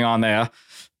 nothing's going on there.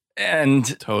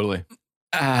 And Totally.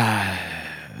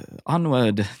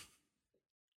 onward.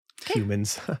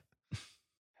 Humans.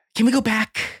 Can we go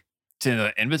back? To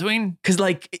the in between. Because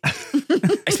like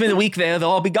I spent a week there, they'll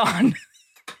all be gone.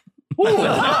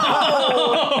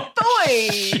 Oh,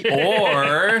 boy.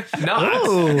 Or not.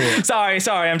 Ooh. Sorry,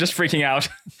 I'm just freaking out.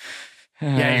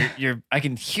 Yeah, you're. I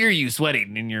can hear you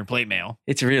sweating in your plate mail.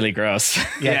 It's really gross. Yeah,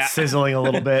 Yeah. it's sizzling a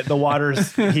little bit. The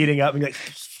water's heating up. And you're like,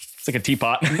 It's like a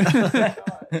teapot.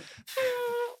 That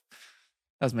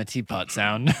was my teapot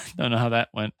sound. Don't know how that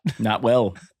went. Not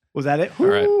well. was that it? All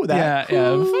right. Ooh, that.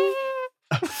 Yeah.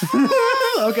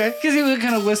 Okay. Because he would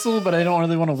kind of whistle, but I don't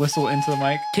really want to whistle into the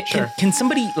mic. Can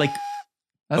somebody like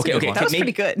That's a good one. That was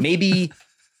pretty good. Maybe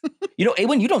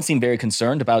Awen, you don't seem very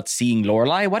concerned about seeing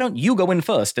Lorelai. Why don't you go in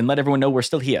first and let everyone know we're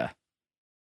still here?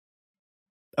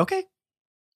 Okay.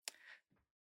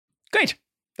 Great.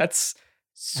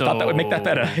 Thought that would make that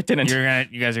better. It didn't.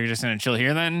 You guys are just gonna chill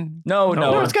here then? No.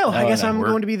 No, let's go. I guess no. I'm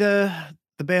going to be the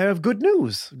bearer of good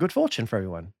news, good fortune for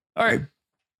everyone. All right.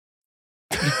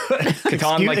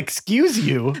 Excuse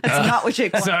you. That's not what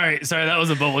Jake wanted. Sorry, that was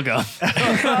a bubble gum.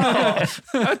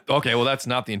 Okay, well, that's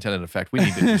not the intended effect. We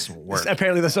need to do some work.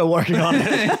 Apparently, they're still working on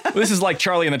it. This is like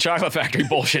Charlie and the Chocolate Factory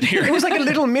bullshit here. It was like a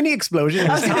little mini explosion.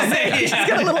 I was going to say, he's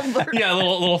got a little blur. Yeah, a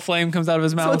little flame comes out of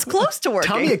his mouth. So it's close to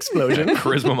working. Tummy explosion.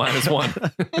 Charisma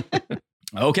 -1.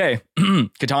 Okay.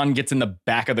 Catan gets in the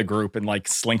back of the group and like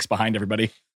slinks behind everybody.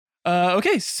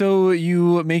 Okay, so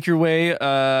you make your way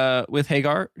with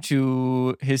Hagar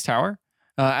to his tower.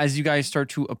 As you guys start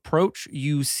to approach,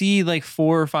 you see like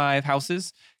 4 or 5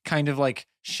 houses, kind of like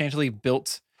shantily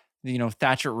built,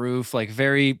 thatchet roof, like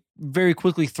very, very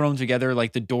quickly thrown together.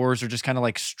 Like the doors are just kind of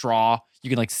like straw.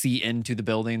 You can like see into the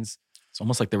buildings. It's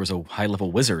almost like there was a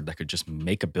high-level wizard that could just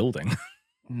make a building.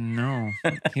 No,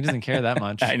 he doesn't care that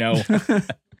much. I know.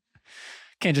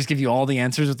 Can't just give you all the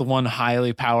answers with the one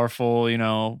highly powerful,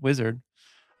 wizard.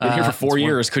 Been here for 4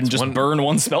 years. Couldn't it's just one- burn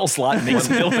one spell slot and make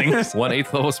some buildings.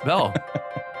 1/8 level spell.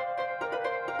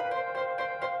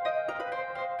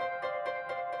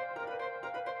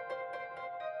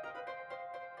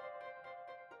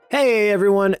 Hey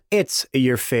everyone, it's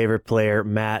your favorite player,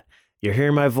 Matt. You're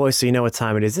hearing my voice, so you know what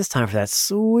time it is. It's time for that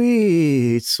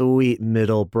sweet, sweet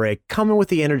middle break. Coming with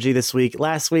the energy this week.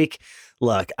 Last week,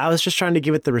 look, I was just trying to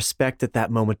give it the respect that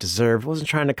moment deserved. Wasn't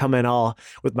trying to come in all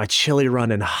with my chili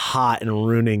running hot and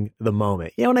ruining the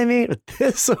moment. You know what I mean? But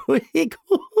this week,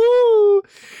 woo-hoo,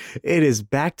 it is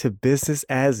back to business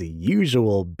as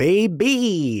usual,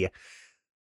 baby.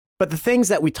 But the things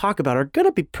that we talk about are going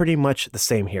to be pretty much the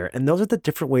same here. And those are the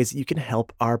different ways that you can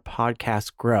help our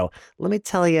podcast grow. Let me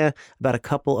tell you about a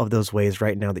couple of those ways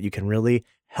right now that you can really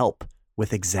help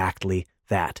with exactly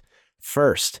that.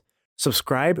 First,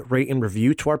 subscribe, rate, and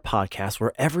review to our podcast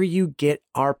wherever you get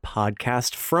our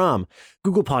podcast from.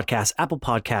 Google Podcasts, Apple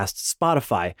Podcasts,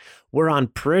 Spotify. We're on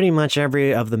pretty much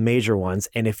every of the major ones.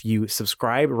 And if you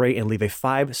subscribe, rate, and leave a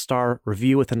 5-star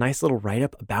review with a nice little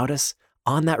write-up about us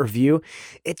on that review,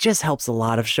 it just helps a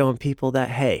lot of showing people that,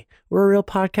 hey, we're a real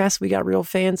podcast, we got real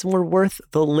fans, and we're worth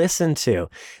the listen to.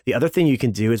 The other thing you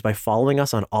can do is by following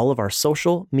us on all of our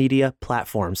social media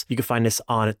platforms. You can find us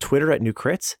on Twitter at New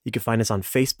Crits. You can find us on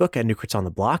Facebook at New Crits on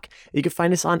the Block. You can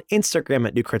find us on Instagram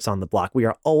at New Crits on the Block. We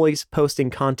are always posting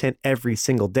content every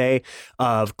single day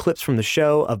of clips from the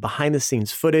show, of behind the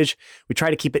scenes footage. We try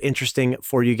to keep it interesting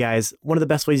for you guys. One of the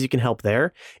best ways you can help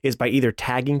there is by either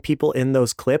tagging people in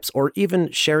those clips or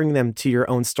even sharing them to your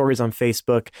own stories on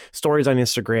Facebook, stories on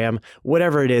Instagram,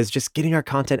 whatever it is, just getting our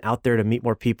content out there to meet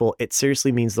more people. It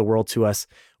seriously means the world to us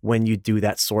when you do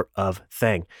that sort of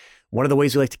thing. One of the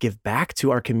ways we like to give back to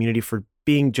our community for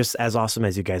being just as awesome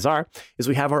as you guys are is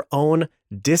we have our own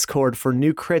Discord for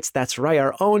New Crits. That's right,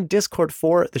 our own Discord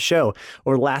for the show.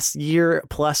 Or last year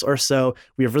plus or so,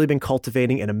 we have really been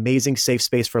cultivating an amazing safe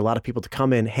space for a lot of people to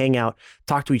come in, hang out,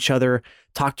 talk to each other,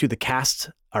 talk to the cast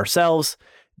ourselves,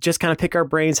 just kind of pick our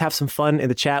brains, have some fun in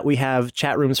the chat. We have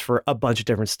chat rooms for a bunch of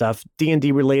different stuff,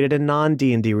 D&D related and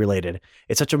non-D&D related.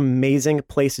 It's such an amazing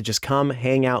place to just come,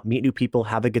 hang out, meet new people,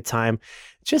 have a good time,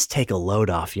 just take a load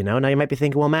off, Now you might be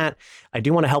thinking, well, Matt, I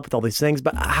do want to help with all these things,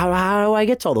 but how do I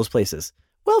get to all those places?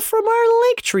 Well, from our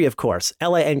link tree, of course,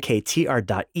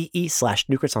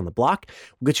 linktr.ee/Nukrits on the block.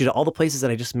 We'll get you to all the places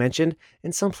that I just mentioned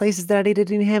and some places that I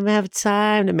didn't have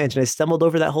time to mention. I stumbled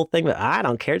over that whole thing, but I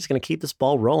don't care. Just going to keep this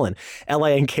ball rolling.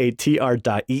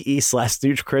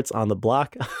 linktr.ee/Nukrits on the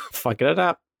block. Fucking it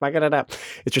up.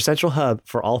 It's your central hub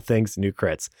for all things New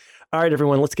Crits. All right,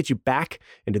 everyone, let's get you back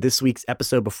into this week's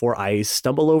episode before I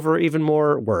stumble over even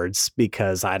more words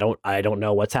because I don't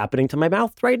know what's happening to my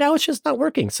mouth right now. It's just not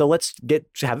working. So let's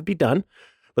have it be done.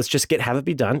 Let's just have it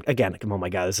be done. Again, oh my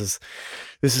God, this is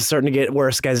starting to get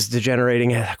worse, guys. It's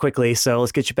degenerating quickly. So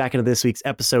let's get you back into this week's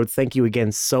episode. Thank you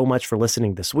again so much for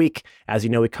listening this week. As you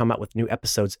know, we come out with new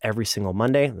episodes every single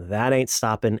Monday. That ain't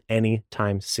stopping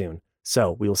anytime soon.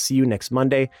 So we will see you next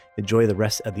Monday. Enjoy the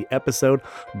rest of the episode.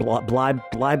 Blah, blah,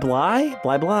 blah, blah,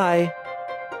 blah, blah.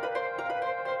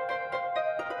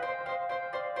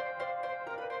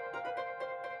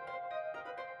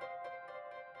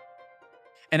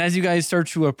 And as you guys start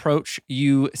to approach,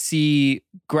 you see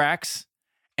Grax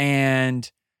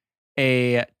and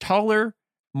a taller,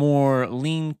 more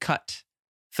lean-cut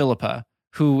Philippa,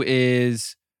 who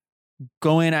is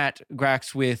going at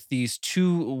Grax with these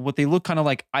two, what they look kind of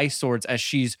like ice swords as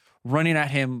she's running at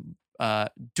him,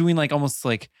 doing like almost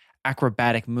like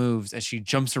acrobatic moves as she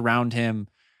jumps around him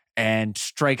and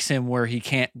strikes him where he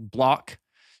can't block.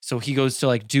 So he goes to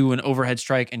like do an overhead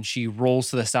strike and she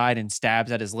rolls to the side and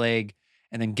stabs at his leg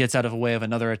and then gets out of the way of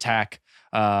another attack.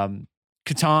 Catan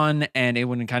and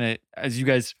Awen kind of, as you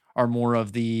guys are more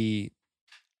of the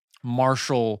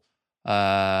martial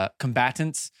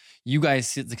combatants, you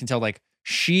guys can tell like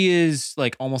she is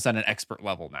like almost at an expert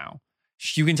level now.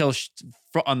 You can tell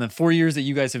on the 4 years that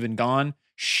you guys have been gone,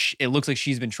 it looks like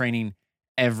she's been training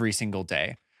every single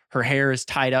day. Her hair is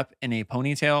tied up in a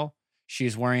ponytail.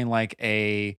 She's wearing like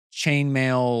a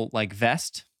chainmail like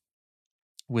vest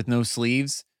with no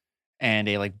sleeves and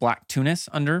a like black tunic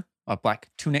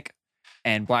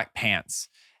and black pants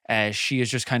as she is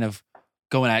just kind of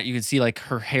going at it. You can see like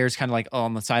her hair's kind of like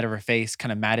on the side of her face,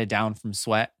 kind of matted down from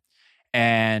sweat.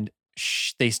 And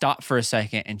they stop for a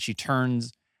second and she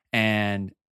turns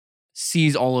and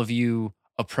sees all of you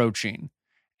approaching.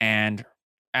 And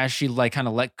as she like kind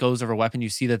of let goes of her weapon, you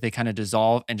see that they kind of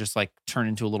dissolve and just like turn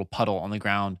into a little puddle on the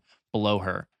ground below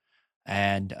her.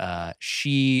 And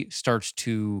she starts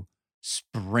to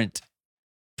sprint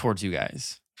towards you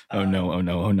guys. Oh no.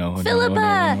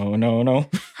 Philippa! No.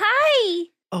 Hi.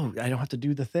 Oh, I don't have to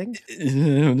do the thing?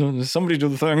 Somebody do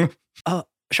the thing.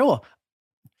 Sure.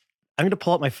 I'm going to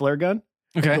pull out my flare gun.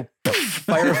 Okay. Go,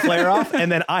 fire a flare off,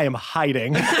 and then I am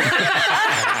hiding. Make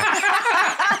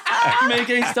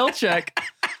a stealth check.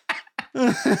 Do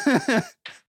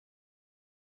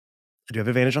you have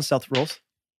advantage on stealth rolls?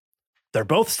 They're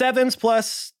both 7s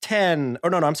plus 10. Oh,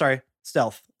 no, I'm sorry.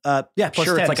 Stealth. Yeah, plus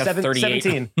Sure, 10. it's like a 38.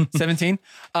 17. 17.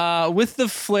 With the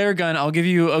flare gun, I'll give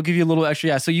you a little extra.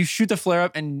 Yeah. So you shoot the flare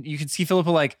up and you can see Philippa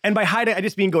like, And by hiding, I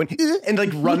just mean going and like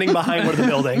running behind one of the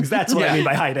buildings. That's what I mean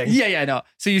by hiding. yeah, no.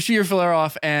 So you shoot your flare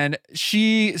off and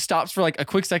she stops for like a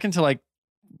quick second to like,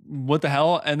 what the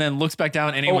hell? And then looks back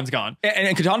down and Awen's gone.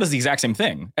 And Catan does the exact same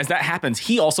thing. As that happens,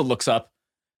 he also looks up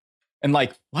and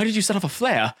like, why did you set off a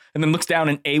flare? And then looks down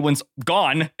and Awen's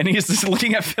gone. And he's just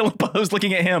looking at Philippa, who's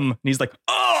looking at him. And he's like,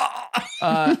 oh!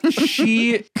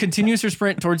 She continues her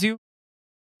sprint towards you.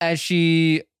 As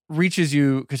she reaches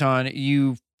you, Catan,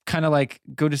 you kind of like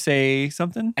go to say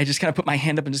something. I just kind of put my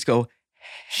hand up and just go,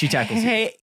 She tackles you.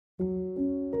 hey.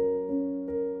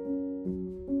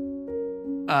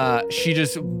 She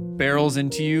just barrels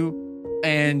into you,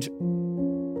 and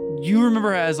you remember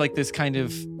her as like this kind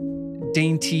of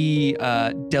dainty,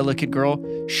 delicate girl.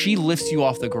 She lifts you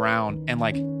off the ground and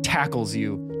like tackles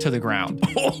you to the ground.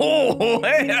 Oh,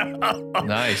 hey.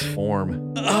 Nice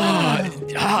form.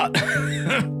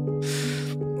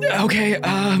 Okay,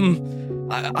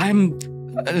 I'm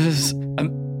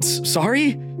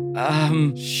sorry.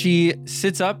 She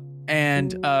sits up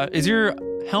and is your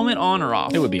helmet on or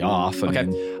off? It would be off. I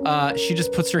mean, She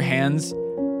just puts her hands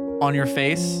on your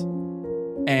face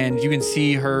and you can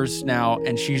see hers now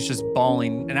and she's just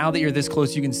bawling. And now that you're this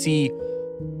close, you can see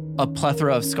a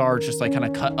plethora of scars just like kind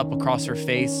of cut up across her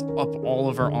face, up all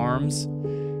of her arms.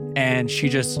 And she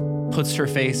just puts her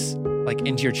face like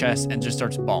into your chest and just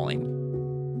starts bawling.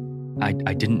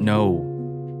 I didn't know.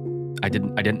 I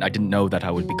didn't know that I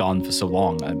would be gone for so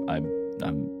long. I'm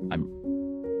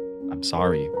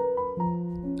sorry.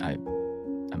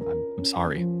 I'm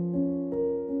sorry.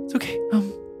 It's okay.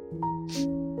 I'm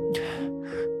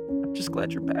just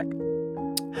glad you're back.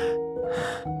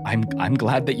 I'm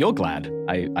glad that you're glad.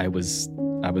 I was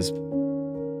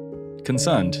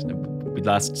concerned. We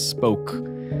last spoke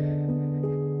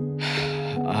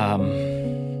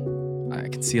I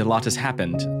can see a lot has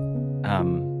happened.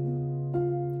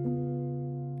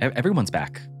 Everyone's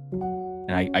back.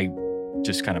 And I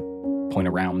just kind of point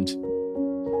around.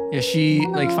 Yeah, she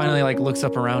like finally like looks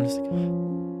up around, just like,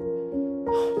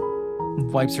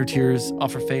 wipes her tears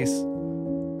off her face.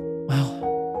 Well,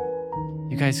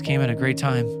 you guys came at a great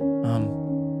time.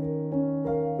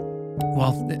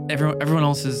 Well, everyone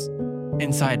else is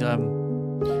inside.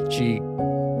 She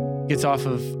gets off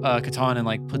of Catan and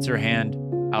like puts her hand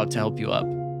out to help you up.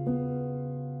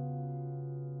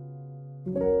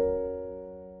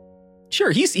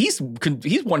 Sure, he's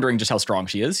wondering just how strong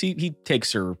she is. He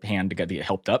takes her hand to get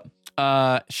helped up.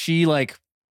 She like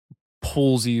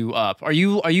pulls you up. Are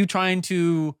you trying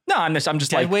to No, I'm just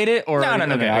like lightweight it or no.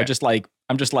 Okay. I'm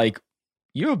just like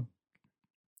you're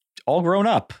all grown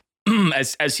up.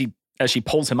 as she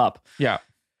pulls him up. Yeah.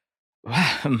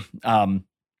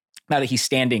 Now that he's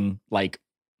standing, like,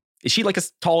 is she like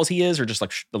as tall as he is, or just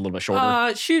like a little bit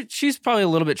shorter? She's probably a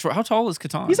little bit short. How tall is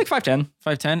Catan? He's like 5'10".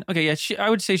 5'10". Okay, yeah. I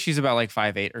would say she's about like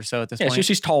 5'8" or so at this point. Yeah,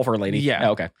 she's tall for a lady.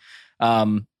 Yeah. Okay. I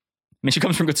mean, she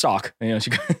comes from good stock. You know,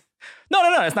 she.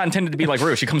 No. It's not intended to be like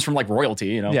rude. She comes from like royalty.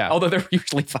 You know. Yeah. Although they're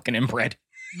usually fucking inbred.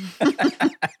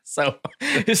 So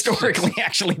historically,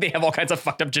 actually, they have all kinds of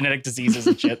fucked up genetic diseases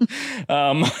and shit.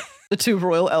 The two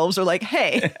royal elves are like,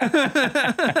 hey,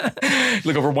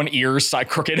 Look over one ear, side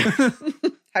crooked.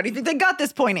 how do you think they got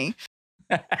this pointy?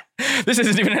 This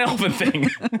isn't even an elven thing.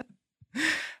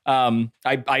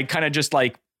 I kind of just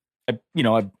like, I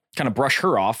kind of brush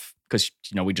her off because,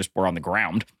 we just were on the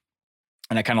ground.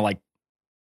 And I kind of like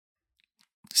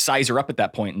size her up at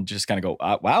that point and just kind of go,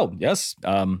 wow, yes.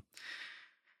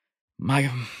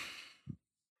 My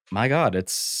God,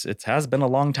 it has been a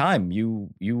long time. Are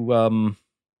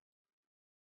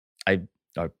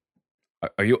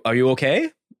you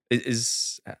okay?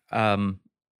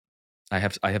 I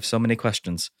have so many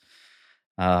questions.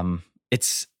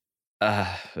 It's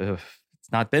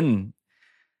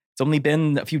only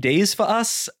been a few days for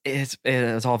us.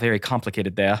 It's all very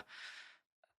complicated there.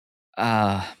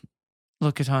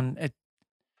 Look, Catan,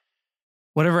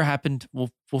 whatever happened,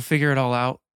 we'll figure it all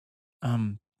out.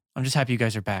 I'm just happy you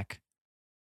guys are back.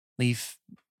 Leaf,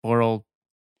 Boral,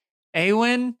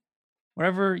 Awen,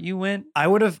 wherever you went. I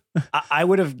would have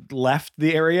left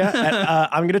the area.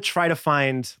 I'm gonna try to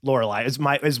find Lorelai. Is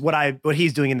what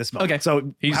he's doing in this moment. Okay.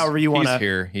 So however you want to. He's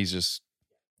here. He's just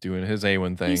doing his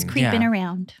Awen thing. He's creeping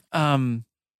around.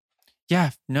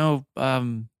 Yeah, no.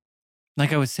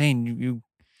 Like I was saying,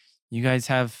 you guys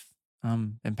have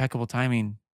impeccable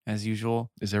timing as usual.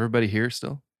 Is everybody here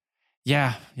still?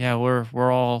 Yeah,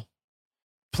 we're all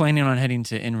planning on heading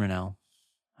to Inranel.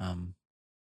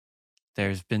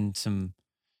 There's been some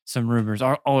rumors.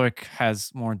 Ulrich has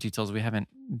more details. We haven't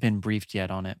been briefed yet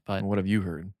on it, but What have you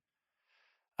heard?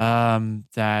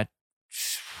 that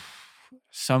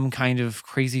some kind of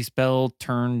crazy spell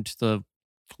turned the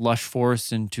lush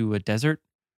forest into a desert.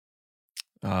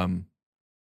 I'm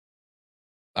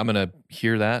gonna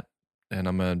hear that, and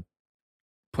I'm gonna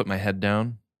put my head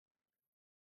down,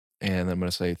 and I'm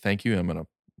gonna say thank you. I'm gonna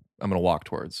walk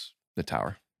towards the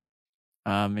tower.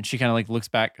 And she kind of like looks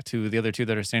back to the other two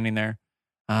that are standing there.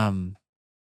 I'm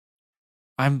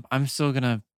still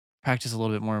gonna practice a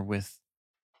little bit more with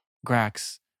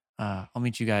Grax. I'll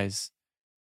meet you guys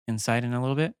inside in a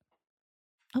little bit.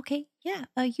 Okay, yeah.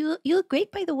 You look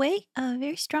great, by the way.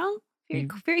 Very strong.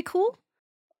 Very cool.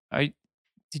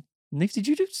 Leaf, did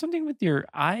you do something with your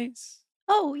eyes?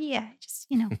 Oh yeah, just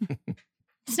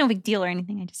it's no big deal or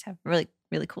anything. I just have really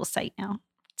really cool sight now,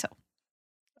 so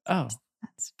Oh,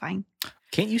 that's fine.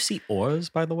 Can't you see auras,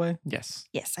 by the way? yes.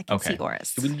 Yes, I can Okay. see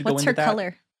auras. Do we need to go What's into her that?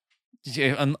 color?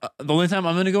 The only time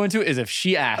I'm going to go into it is if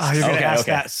she asks. Oh, you're gonna Okay, ask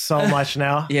okay. that so much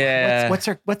now. Yeah. What's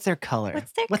their color?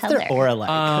 What's their What's color? their aura like?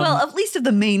 Well, at least of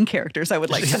the main characters, I would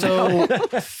like to know.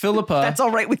 So Philippa, That's all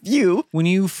right with you. when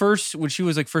she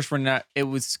was like first running out, it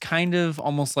was kind of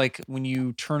almost like when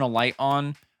you turn a light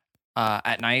on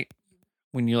at night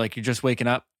when you're just waking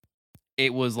up.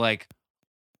 It was like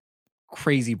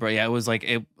crazy, bro. Yeah, it was like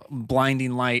a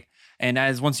blinding light. And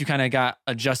once you kind of got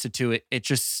adjusted to it,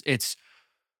 it's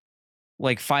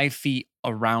like 5 feet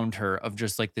around her of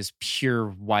just like this pure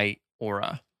white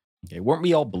aura. Okay, weren't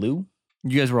we all blue?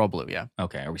 You guys were all blue, yeah.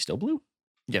 Okay, are we still blue?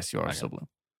 Yes, you are Okay. still blue.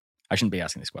 I shouldn't be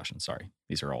asking these questions. Sorry.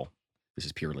 This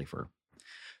is purely for.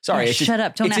 Sorry. Yeah, it's just- shut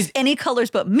up. Don't it's ask any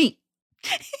colors but me.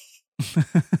 I'm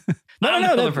no, the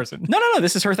no, other person. No.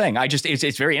 This is her thing.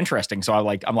 it's very interesting. So I'm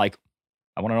like, I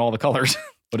want to know all the colors.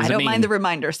 What does I it don't mean? mind the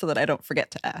reminder so that I don't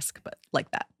forget to ask, but like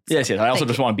that. So, Yes. I also thank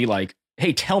just you. want to be like,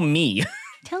 hey, tell me.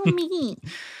 Tell me.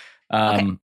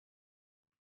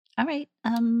 All right.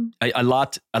 A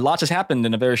lot has happened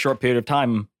in a very short period of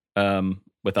time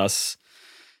with us.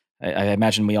 I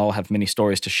imagine we all have many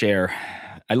stories to share.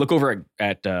 I look over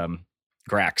at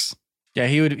Grax. Yeah,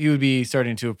 he would be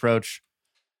starting to approach.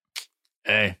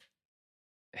 Hey.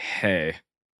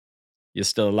 You're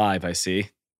still alive, I see.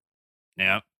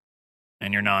 Yeah.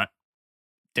 And you're not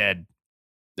dead.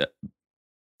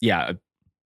 Yeah.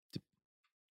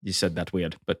 You said that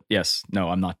weird, but yes, no,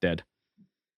 I'm not dead.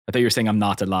 I thought you were saying I'm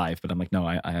not alive, but I'm like, no,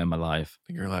 I am alive.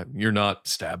 You're alive. You're not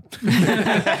stabbed.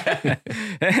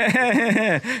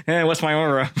 What's my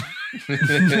aura?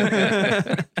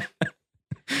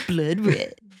 Blood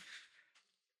red.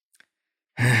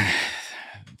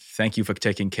 Thank you for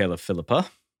taking care of Philippa.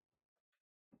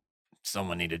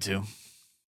 Someone needed to.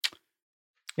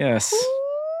 Yes.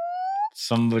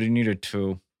 Somebody needed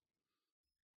to.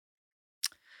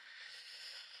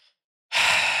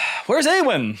 Where's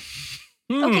Awen?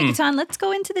 Okay, Catan, let's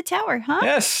go into the tower, huh?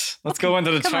 Yes, let's Okay, go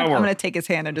into the come tower. on. I'm going to take his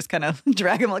hand and just kind of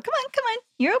drag him like, come on.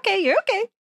 You're okay.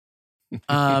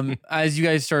 As you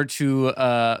guys start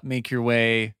to make your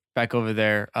way back over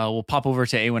there, we'll pop over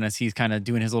to Awen as he's kind of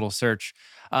doing his little search.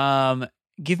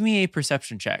 Give me a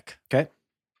perception check. Okay.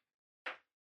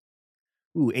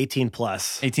 Ooh, 18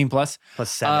 plus. 18 plus.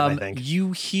 Plus 7, I think.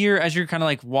 You hear as you're kind of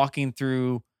like walking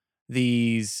through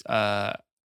these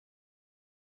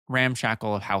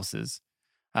ramshackle of houses,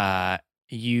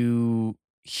 you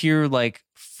hear like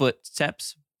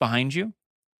footsteps behind you,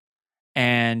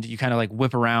 and you kind of like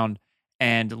whip around,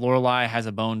 and Lorelei has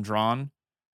a bone drawn,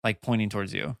 like pointing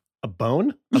towards you. A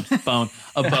bone? A bow.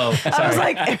 I was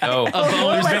like, Oh. A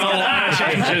bone. There's been a lot of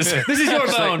changes. This is your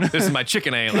It's like, bone. this is my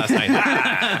chicken I ate last night.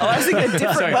 I was thinking a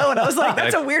different Sorry. bone. I was like, That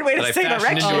that's a weird way to that I say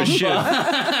fashioned direction. into a shiv.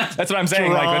 That's what I'm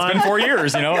saying. Like, it's been 4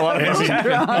 years, you know? A lot of things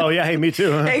happened. Oh, yeah. Hey, me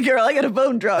too. Huh? Hey, girl, I got a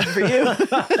bone drawn for you.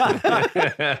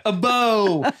 A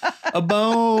bow. A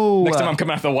bow. Next time I'm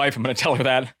coming after the wife, I'm going to tell her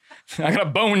that. I got a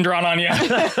bone drawn on you.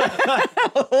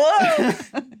 Whoa.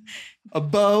 A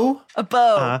bow A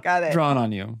bow. Uh-huh. Got it. drawn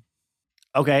on you.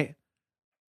 Okay.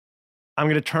 I'm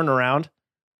going to turn around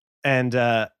and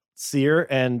see her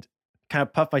and kind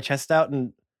of puff my chest out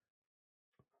and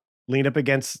lean up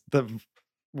against the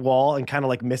wall and kind of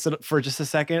like miss it for just a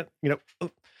second. You know,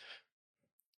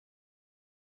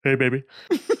 hey, baby.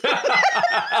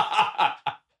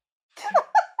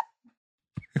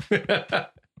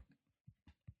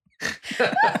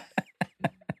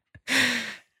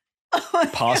 Oh my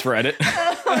Pause for edit.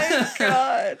 Oh my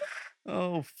God.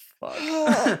 Oh,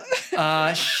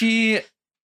 fuck. She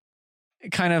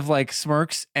kind of like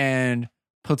smirks and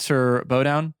puts her bow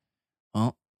down.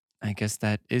 Well, I guess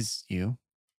that is you.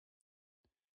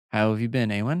 How have you been,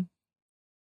 Awen?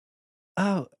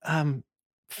 Oh,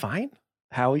 fine.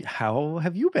 How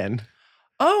have you been?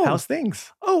 Oh, How's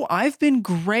things? oh, I've been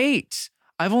great.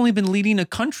 I've only been leading a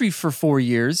country for 4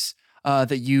 years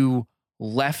that you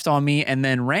left on me and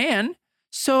then ran.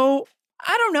 So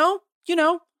I don't know,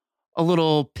 a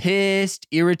little pissed,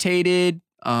 irritated,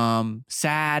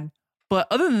 sad. But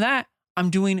other than that, I'm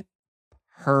doing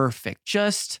perfect.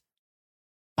 Just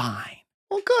fine.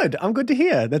 Well, good. I'm good to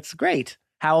hear. That's great.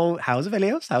 How's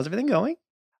Avelios? How's everything going?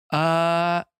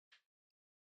 All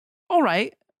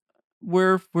right.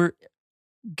 We're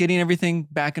getting everything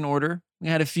back in order. We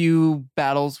had a few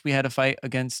battles we had to fight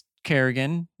against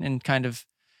Kerrigan and kind of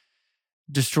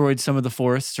destroyed some of the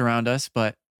forests around us,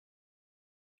 but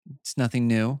it's nothing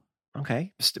new.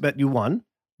 Okay. But you won.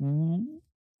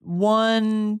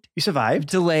 One You survived.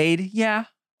 delayed. Yeah.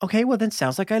 Okay, well then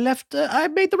sounds like I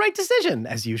made the right decision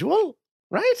as usual,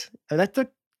 right? I let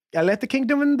the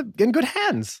kingdom in good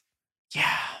hands.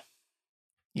 Yeah.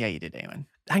 Yeah, you did, Awen.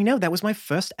 I know that was my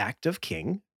first act of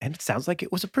king, and it sounds like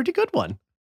it was a pretty good one.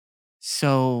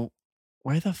 So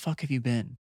where the fuck have you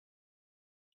been?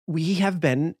 We have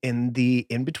been in the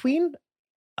in-between,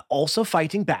 also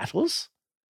fighting battles,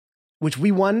 which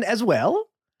we won as well,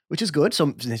 which is good.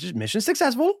 So mission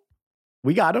successful.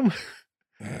 We got him.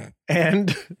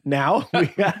 And now we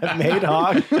have made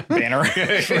our Banner.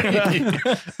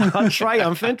 our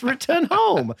triumphant return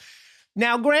home.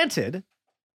 Now, granted,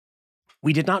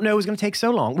 we did not know it was going to take so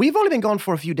long. We've only been gone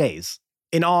for a few days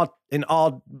in our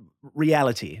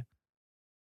reality.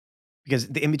 Because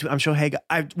the in between, I'm sure Hagar,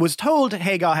 I was told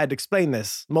Hagar had explained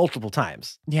this multiple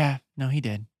times. Yeah, no, he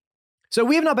did. So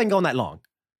we have not been gone that long.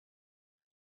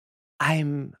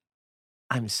 I'm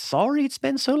sorry it's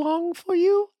been so long for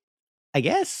you, I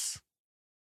guess.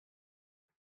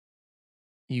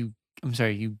 I'm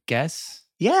sorry, you guess?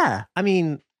 Yeah, I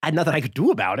mean, I had nothing I could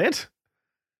do about it.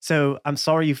 So I'm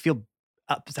sorry you feel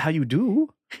how you do.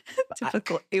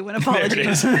 Typical A1 apology.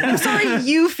 is. I'm sorry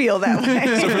you feel that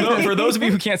way. So for those of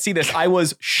you who can't see this, I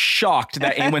was shocked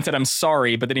that Awen said, I'm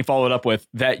sorry, but then he followed up with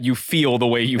that you feel the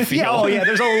way you feel. Yeah, oh yeah,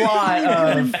 there's a lot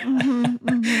of. Mhm,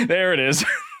 mhm. There it is.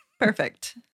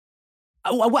 Perfect.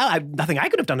 Nothing I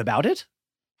could have done about it.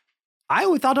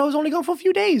 I thought I was only gone for a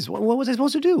few days. What was I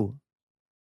supposed to do?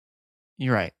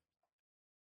 You're right.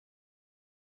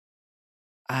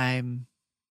 I'm.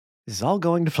 This is all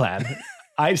going to plan.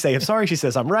 I say, I'm sorry. She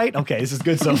says, I'm right. Okay, this is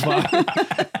good so far.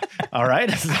 All right,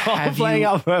 this is all Have playing you-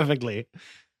 out perfectly.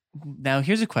 Now,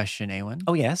 here's a question, Awen.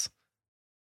 Oh, yes.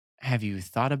 Have you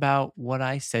thought about what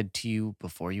I said to you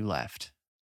before you left?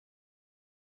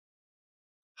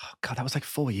 Oh, God, that was like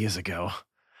 4 years ago.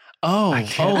 Oh, I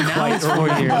can't now quite it's 4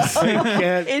 years. I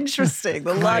can't Interesting.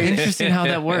 The Quite logic. interesting how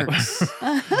that works.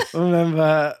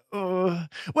 remember.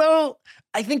 Well,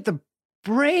 I think the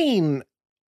brain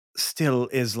still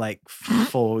is like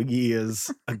 4 years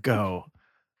ago,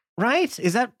 right?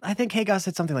 Is that? I think Hagar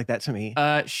said something like that to me.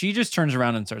 She just turns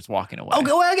around and starts walking away. Oh,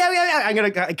 go! Yeah. I'm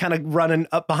gonna kind of running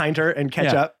up behind her and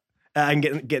catch Yeah. up. And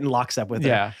getting lockstep with her.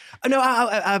 Yeah.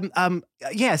 No.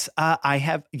 Yes. I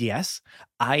have. Yes.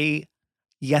 I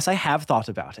have thought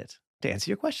about it. To answer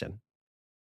your question,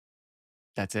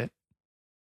 That's it.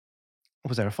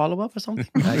 was there a follow up or something?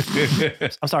 I'm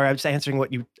sorry. I'm just answering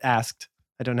what you asked.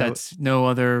 I don't know. That's no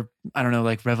other, I don't know,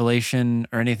 like revelation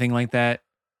or anything like that.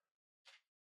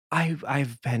 I've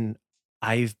been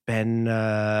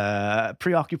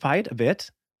preoccupied a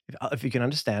bit, if you can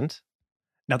understand.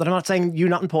 Now that I'm not saying you're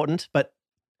not important, but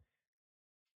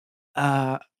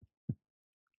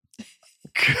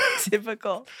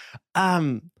Typical.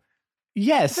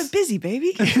 yes, I'm busy,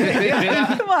 baby.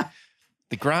 Yeah. Come on.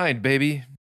 The grind, baby.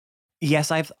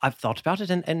 yes, I've thought about it,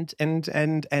 and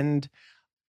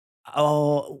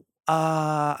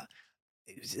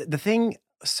the thing.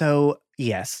 So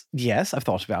yes, I've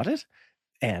thought about it,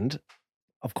 and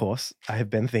of course, I have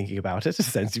been thinking about it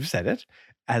since you've said it.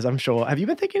 As I'm sure, have you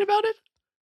been thinking about it?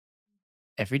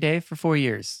 Every day for 4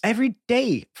 years. Every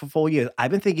day for 4 years. I've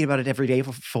been thinking about it every day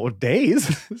for 4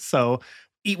 days. So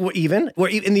we're even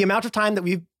in the amount of time that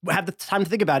we have the time to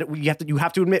think about it. You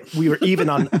have to admit we were even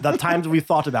on the times we've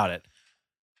thought about it.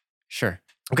 Sure.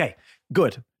 Okay,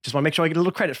 good. Just want to make sure I get a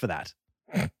little credit for that.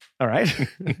 All right.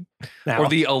 Now, Or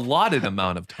the allotted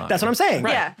amount of time. that's what I'm saying.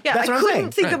 Yeah. That's I what I'm couldn't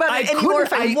saying. think Right. about I it anymore if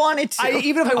couldn't- I wanted to.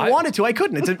 Even if I wanted to, I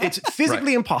couldn't. It's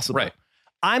physically impossible. Right.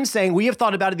 I'm saying we have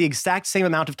thought about it the exact same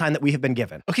amount of time that we have been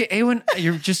given. Okay, Awen,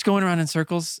 you're just going around in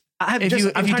circles. I'm If just-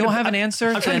 you I'm trying don't to- have an answer,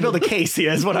 I'm trying to then- build a case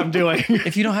here is what I'm doing.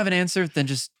 if you don't have an answer, then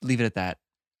just leave it at that.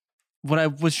 What I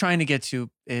was trying to get to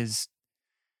is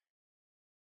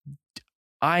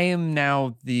I am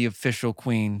now the official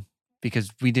queen because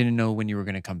we didn't know when you were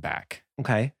going to come back.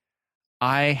 Okay.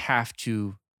 I have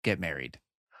to get married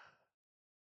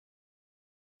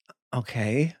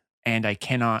Okay. and I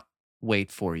cannot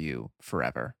wait for you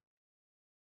forever.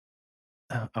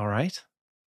 All right.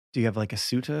 Do you have like a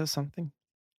suitor or something?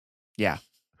 Yeah.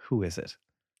 Who is it?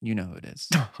 You know who it is.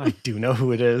 I do know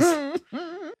who it is.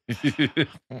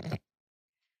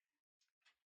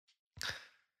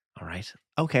 All right.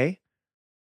 Okay.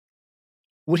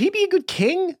 Would he be a good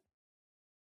king?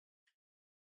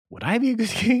 Would I be a good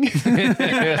king?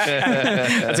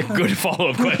 That's a good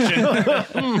follow-up question.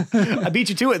 I beat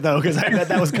you to it though, because I bet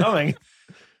that was coming.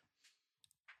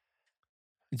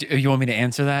 You want me to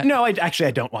answer that? No, I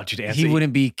don't want you to answer. He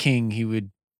wouldn't be king. He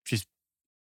would just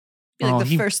Be like Oh, the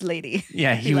he- first lady.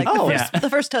 yeah. Be He would like Oh, the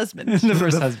first husband. the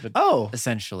first husband, Oh,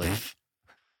 essentially.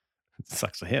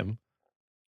 sucks for him.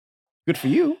 Good for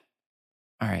you.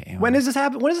 All right. Awen. When does this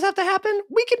happen? When does this have to happen?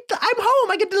 I'm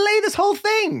home. I can delay this whole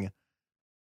thing.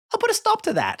 I'll put a stop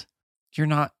to that. You're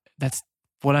not? That's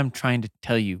what I'm trying to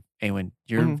tell you, Awen.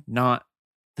 You're Mhm. not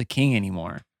the king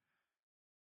anymore.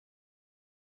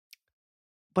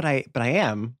 But I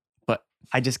am. But-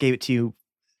 I just gave it to you,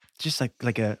 just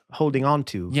like a holding on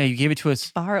to. Yeah, you gave it to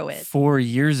us Borrow it. 4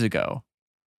 years ago.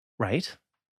 Right.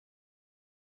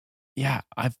 Yeah,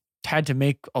 I've had to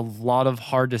make a lot of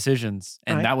hard decisions,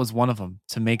 and Right. that was one of them.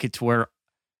 To make it to where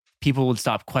people would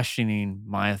stop questioning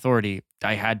my authority,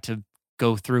 I had to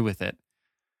go through with it.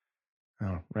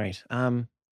 Oh, right.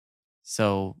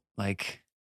 So, like,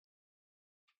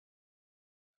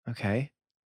 Okay.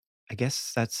 I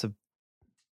guess that's a.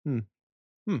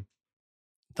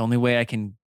 the only way I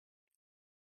can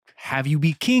have you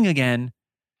be king again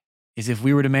is if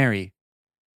we were to marry.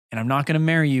 And I'm not going to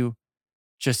marry you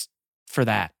just for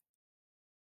that.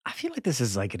 I feel like this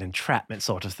is like an entrapment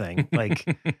sort of thing. Like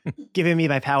giving me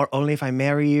my power only if I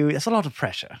marry you. That's a lot of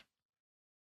pressure,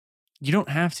 You don't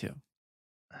have to.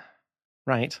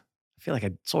 right? I feel like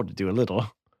I sort of do a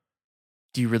little.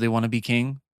 Do you really want to be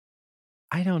king?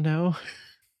 I don't know.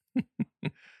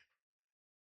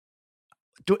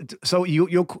 So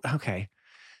you okay?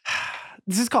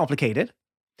 This is complicated.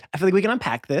 I feel like we can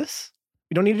unpack this.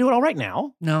 We don't need to do it all right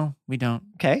now. No, we don't.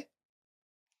 Okay.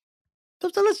 So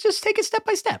let's just take it step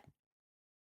by step.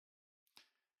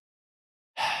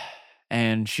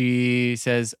 And she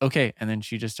says, okay. And then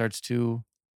she just starts to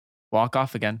walk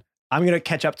off again. I'm going to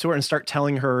catch up to her and start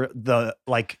telling her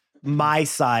my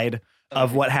side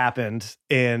of what happened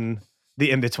in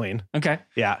the in-between. Okay.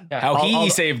 Yeah. How he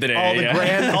saved the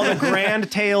day. All the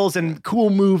grand tales and cool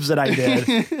moves that I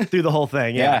did through the whole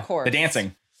thing. Yeah. Of course. The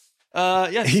dancing.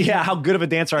 Yes. Yeah, how good of a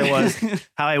dancer I was.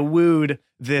 How I wooed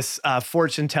this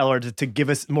fortune teller to give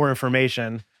us more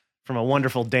information from a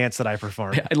wonderful dance that I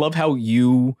performed. I love how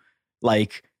you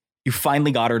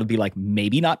finally got her to be like,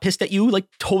 maybe not pissed at you, like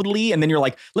totally. And then you're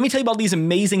like, let me tell you about these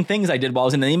amazing things I did while I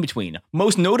was in the in-between.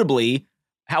 Most notably,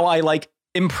 how I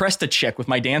impressed a chick with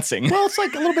my dancing. Well, it's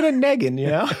like a little bit of negging, you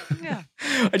know? Yeah.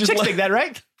 I just Chicks think that,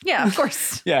 right? Yeah, of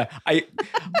course. Yeah, I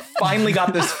finally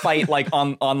got this fight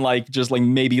on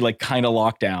maybe kind of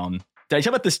lockdown. Did I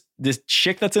tell you about this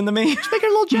chick that's into me? Just make her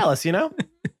a little jealous, you know?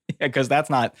 Yeah, because that's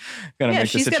not gonna make the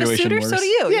She's got a situation suitor, worse. so do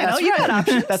you. Yeah, You got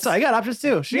options. That's I got options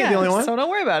too. She ain't the only one. So don't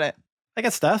worry about it. I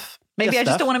got stuff. Maybe I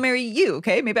just don't want to marry you,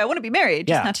 okay? Maybe I want to be married,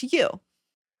 just Yeah. not to you.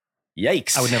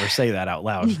 Yikes! I would never say that out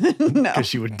loud No. because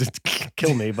she would just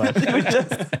kill me. But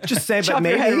just say, but Chop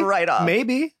your head maybe, right off.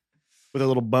 maybe with a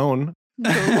little bone. A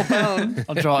little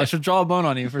bone. I should draw a bone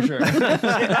on you for sure.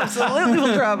 Absolutely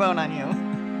will draw a bone on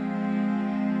you.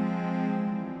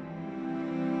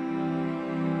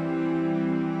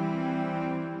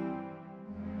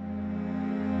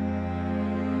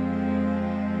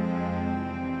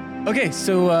 Okay,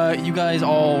 so you guys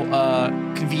all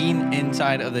convene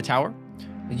inside of the tower.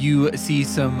 You see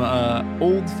some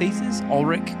old faces.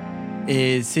 Ulrich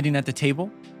is sitting at the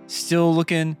table, still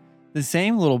looking the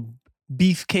same. Little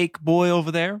beefcake boy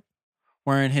over there,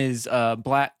 wearing his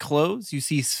black clothes. You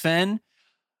see Sven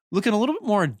looking a little bit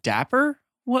more dapper.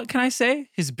 What can I say?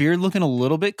 His beard looking a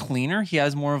little bit cleaner. He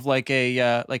has more of a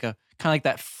kind of like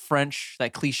that French,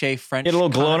 that cliche French. He had a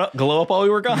little glow up while we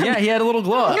were gone. Yeah, he had a little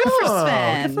glow up. Good for Oh,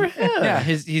 Sven. good for him. Yeah,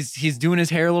 he's doing his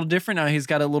hair a little different now. He's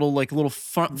got a little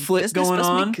front flip Business going must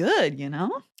on. be good, you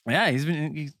know? Yeah, he's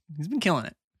been killing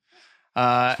it. One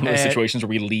of those and- situations where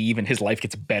we leave and his life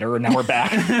gets better, and now we're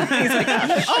back. He's like,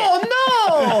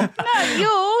 Oh no!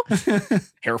 Not you.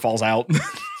 Hair falls out.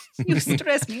 You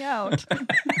stress me out.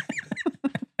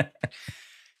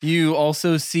 You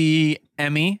also see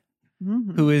Emmy,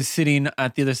 Mhm. who is sitting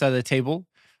at the other side of the table.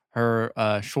 Her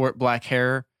short black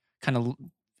hair,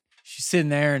 she's sitting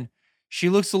there, and she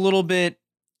looks a little bit,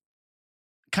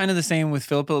 kind of the same with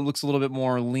Philippa. It looks a little bit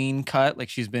more lean cut, like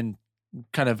she's been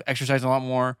kind of exercising a lot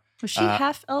more. Was she Uh,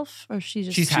 half elf or she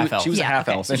just she's half elf. She was a Yeah, half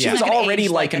okay. elf, So and she's she was not gonna already age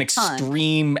like like an a ton.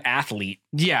 extreme athlete.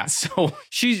 Yeah, So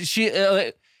she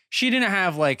didn't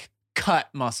have cut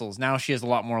muscles. Now she has a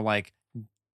lot more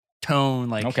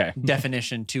tone, Okay.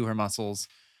 definition to her muscles.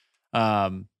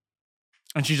 And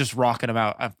she's just rocking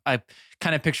about. I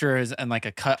kind of picture her as in a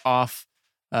cut off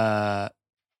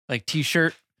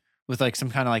t-shirt with some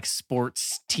kind of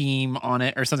sports team on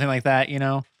it or something like that, you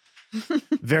know?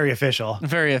 Very official.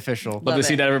 Very official. love Love to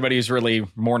see it. that everybody's really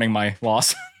mourning my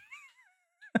loss.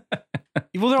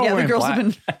 Well, they're all Yeah, the wearing girls black. have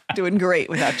been doing great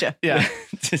without you. Yeah.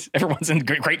 Everyone's in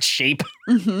great shape.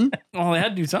 hmm Well, they had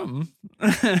to do something.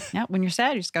 Yeah, when you're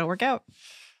sad, you just got to work out.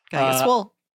 Gotta get Uh,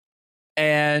 swole.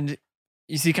 And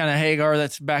you see kind of Hagar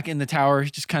that's back in the tower.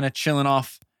 He's just kind of chilling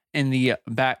off in the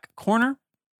back corner.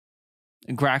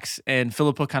 And Grax and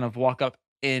Philippa kind of walk up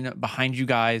in behind you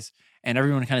guys, and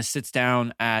everyone kind of sits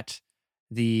down at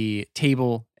the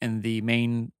table in the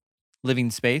main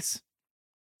living space.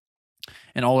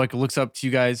 And Ulrich looks up to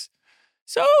you guys.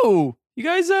 So, you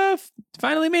guys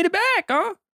finally made it back,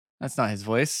 huh? That's not his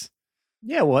voice.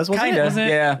 Yeah, it was. Wasn't Kinda. it? Wasn't it?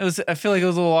 Yeah. It was. I feel like it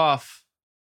was a little off.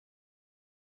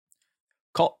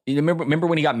 You remember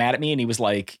when he got mad at me and he was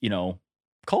like,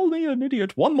 call me an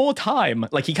idiot one more time.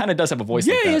 Like he kind of does have a voice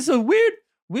Yeah, like that. it's a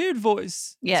weird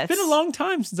voice. Yeah, it's been a it's- long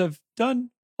time since I've done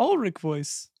Ulrich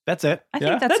voice. That's it. I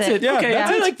yeah, think that's it. Yeah, okay, that's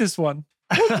I it. like this one.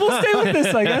 We'll stay with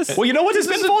this, I guess. Well, you know what? It's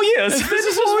been 4 years. It's been This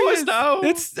is his 4 voice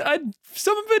years. now.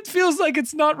 Some of it feels like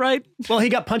it's not right. Well, he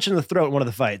got punched in the throat in one of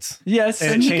the fights. Yes.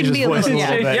 And it he can changed his be a voice a little-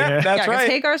 little bit. Yeah, Yeah. that's yeah, 'cause right.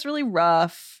 Hagar's really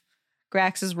rough.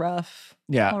 Grax is rough.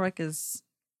 Yeah. Ulrich is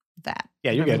that.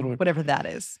 Yeah, you're good. Whatever that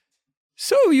is.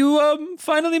 So you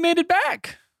finally made it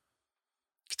back.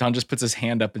 Don just puts his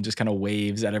hand up and just kind of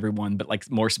waves at everyone, but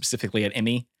more specifically at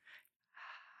Emmy.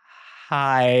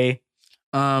 Hi.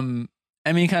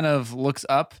 Emmy kind of looks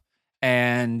up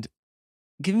and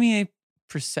give me a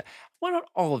Why don't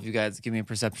all of you guys give me a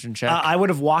perception check? I would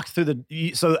have walked through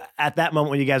so at that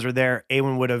moment when you guys were there,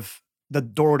 the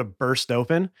door would have burst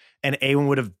open and Awen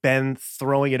would have been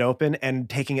throwing it open and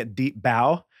taking a deep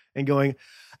bow and going,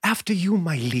 "After you,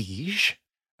 my liege."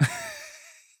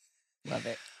 Love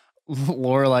it.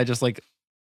 Lorelai just like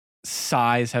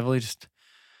sighs heavily, just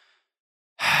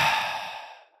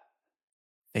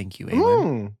thank you,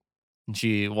 Awen. And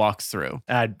she walks through.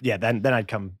 Then I'd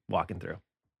come walking through.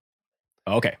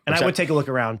 Okay. And I would take a look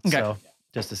around, so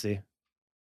just to see.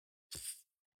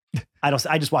 I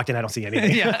just walked in, I don't see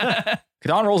anything. Yeah.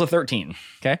 Catan rolls a 13.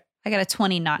 I got a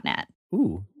 20 not nat.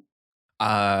 Ooh.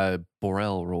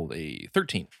 Borel rolled a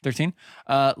 13. 13.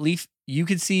 Leaf, you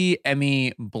could see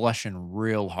Emmy blushing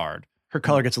real hard. Her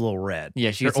color gets a little red.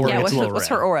 Yeah, she Her gets aura Yeah, gets a little what's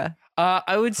red. her aura?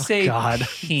 I would say God.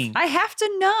 pink. I have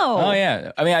to know. Oh,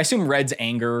 yeah. I mean, I assume red's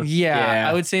anger. Yeah,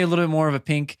 I would say a little bit more of a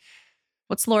pink.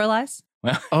 What's Lorelai's?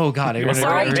 Oh God, You want to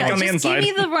Sorry, Pick just on the give inside.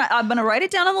 me I'm going to write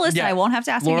it down on the list Yeah. and I won't have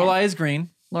to ask again. Lorelai is green.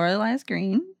 Lorelai is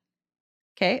green.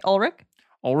 Okay, Ulrich.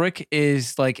 Ulrich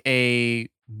is like a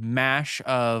mash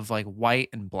of like white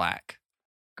and black.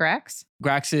 Grax.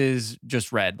 Grax is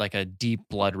just red, like a deep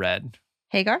blood red.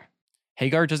 Hagar.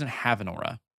 Hagar doesn't have an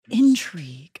aura.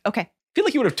 Intrigue. Okay. I feel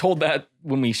like you would have told that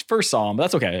when we first saw him, but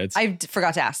that's okay.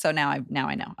 Forgot to ask, so now I know.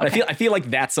 I Okay. feel like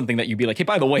that's something that you'd be like, hey,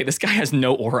 by the way, this guy has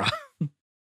no aura.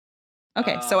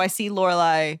 Okay, so I see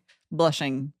Lorelai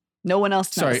blushing. No one else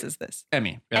Sorry. notices this.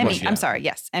 Emmy. Emmy, yeah. I'm sorry.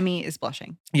 Yes, Emmy is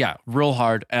blushing. Yeah, real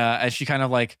hard. As she kind of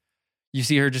like, you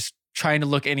see her just trying to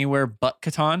look anywhere but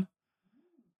Catan.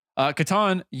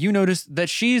 Catan, you notice that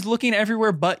she's looking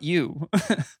everywhere but you.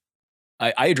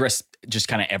 I address just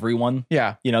kind of everyone.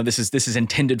 Yeah. You know, this is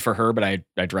intended for her, but I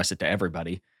address it to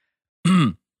everybody.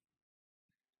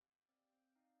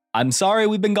 I'm sorry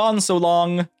we've been gone so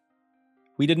long.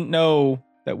 We didn't know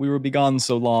that we would be gone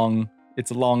so long.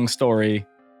 It's a long story.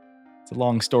 It's a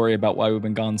long story about why we've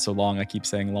been gone so long. I keep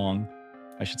saying long.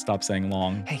 I should stop saying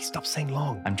long. Hey, stop saying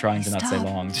long. I'm trying to not say Stop.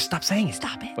 long. Just stop saying it.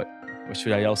 Stop it. But what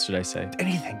else should I say?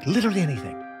 Anything. Literally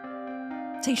anything.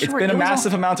 Say It's short. been a It was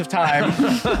massive amount of time.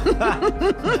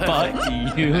 But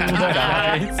you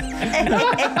guys.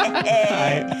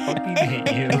 I fucking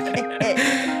hate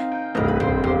you.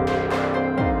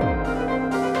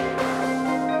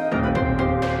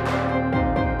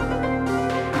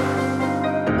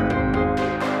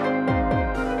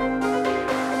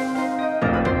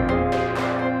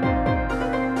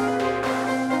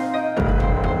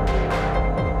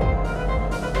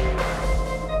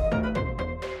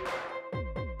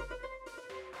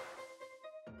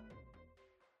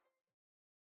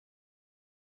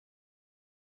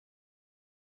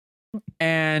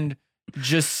 And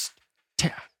just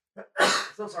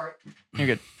So sorry. you're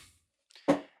good.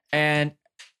 And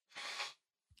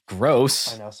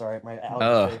Gross. I know, sorry. My Ugh.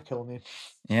 allergies are killing me.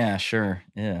 Yeah, sure.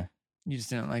 Yeah. you just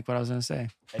didn't like what I was gonna say.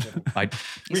 I didn't.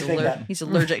 He's, Rethink that. he's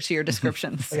allergic to your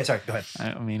descriptions. Okay, sorry. Go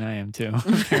ahead. I mean, I am too.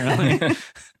 Apparently, Go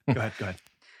ahead. Go ahead.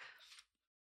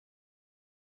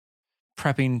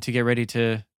 prepping to get ready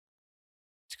to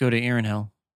go to Ironhill.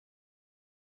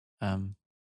 I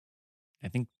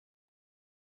think.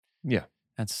 Yeah.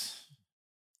 That's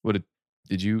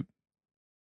Did you?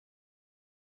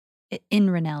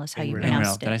 Inranel is how you Inranel.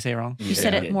 pronounced Did I it. say it wrong? You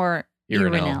said it more Iranel.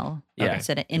 Iranel. Yeah. You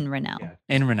said it Inranel. Yeah.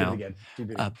 Inranel. Do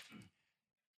it again.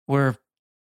 We're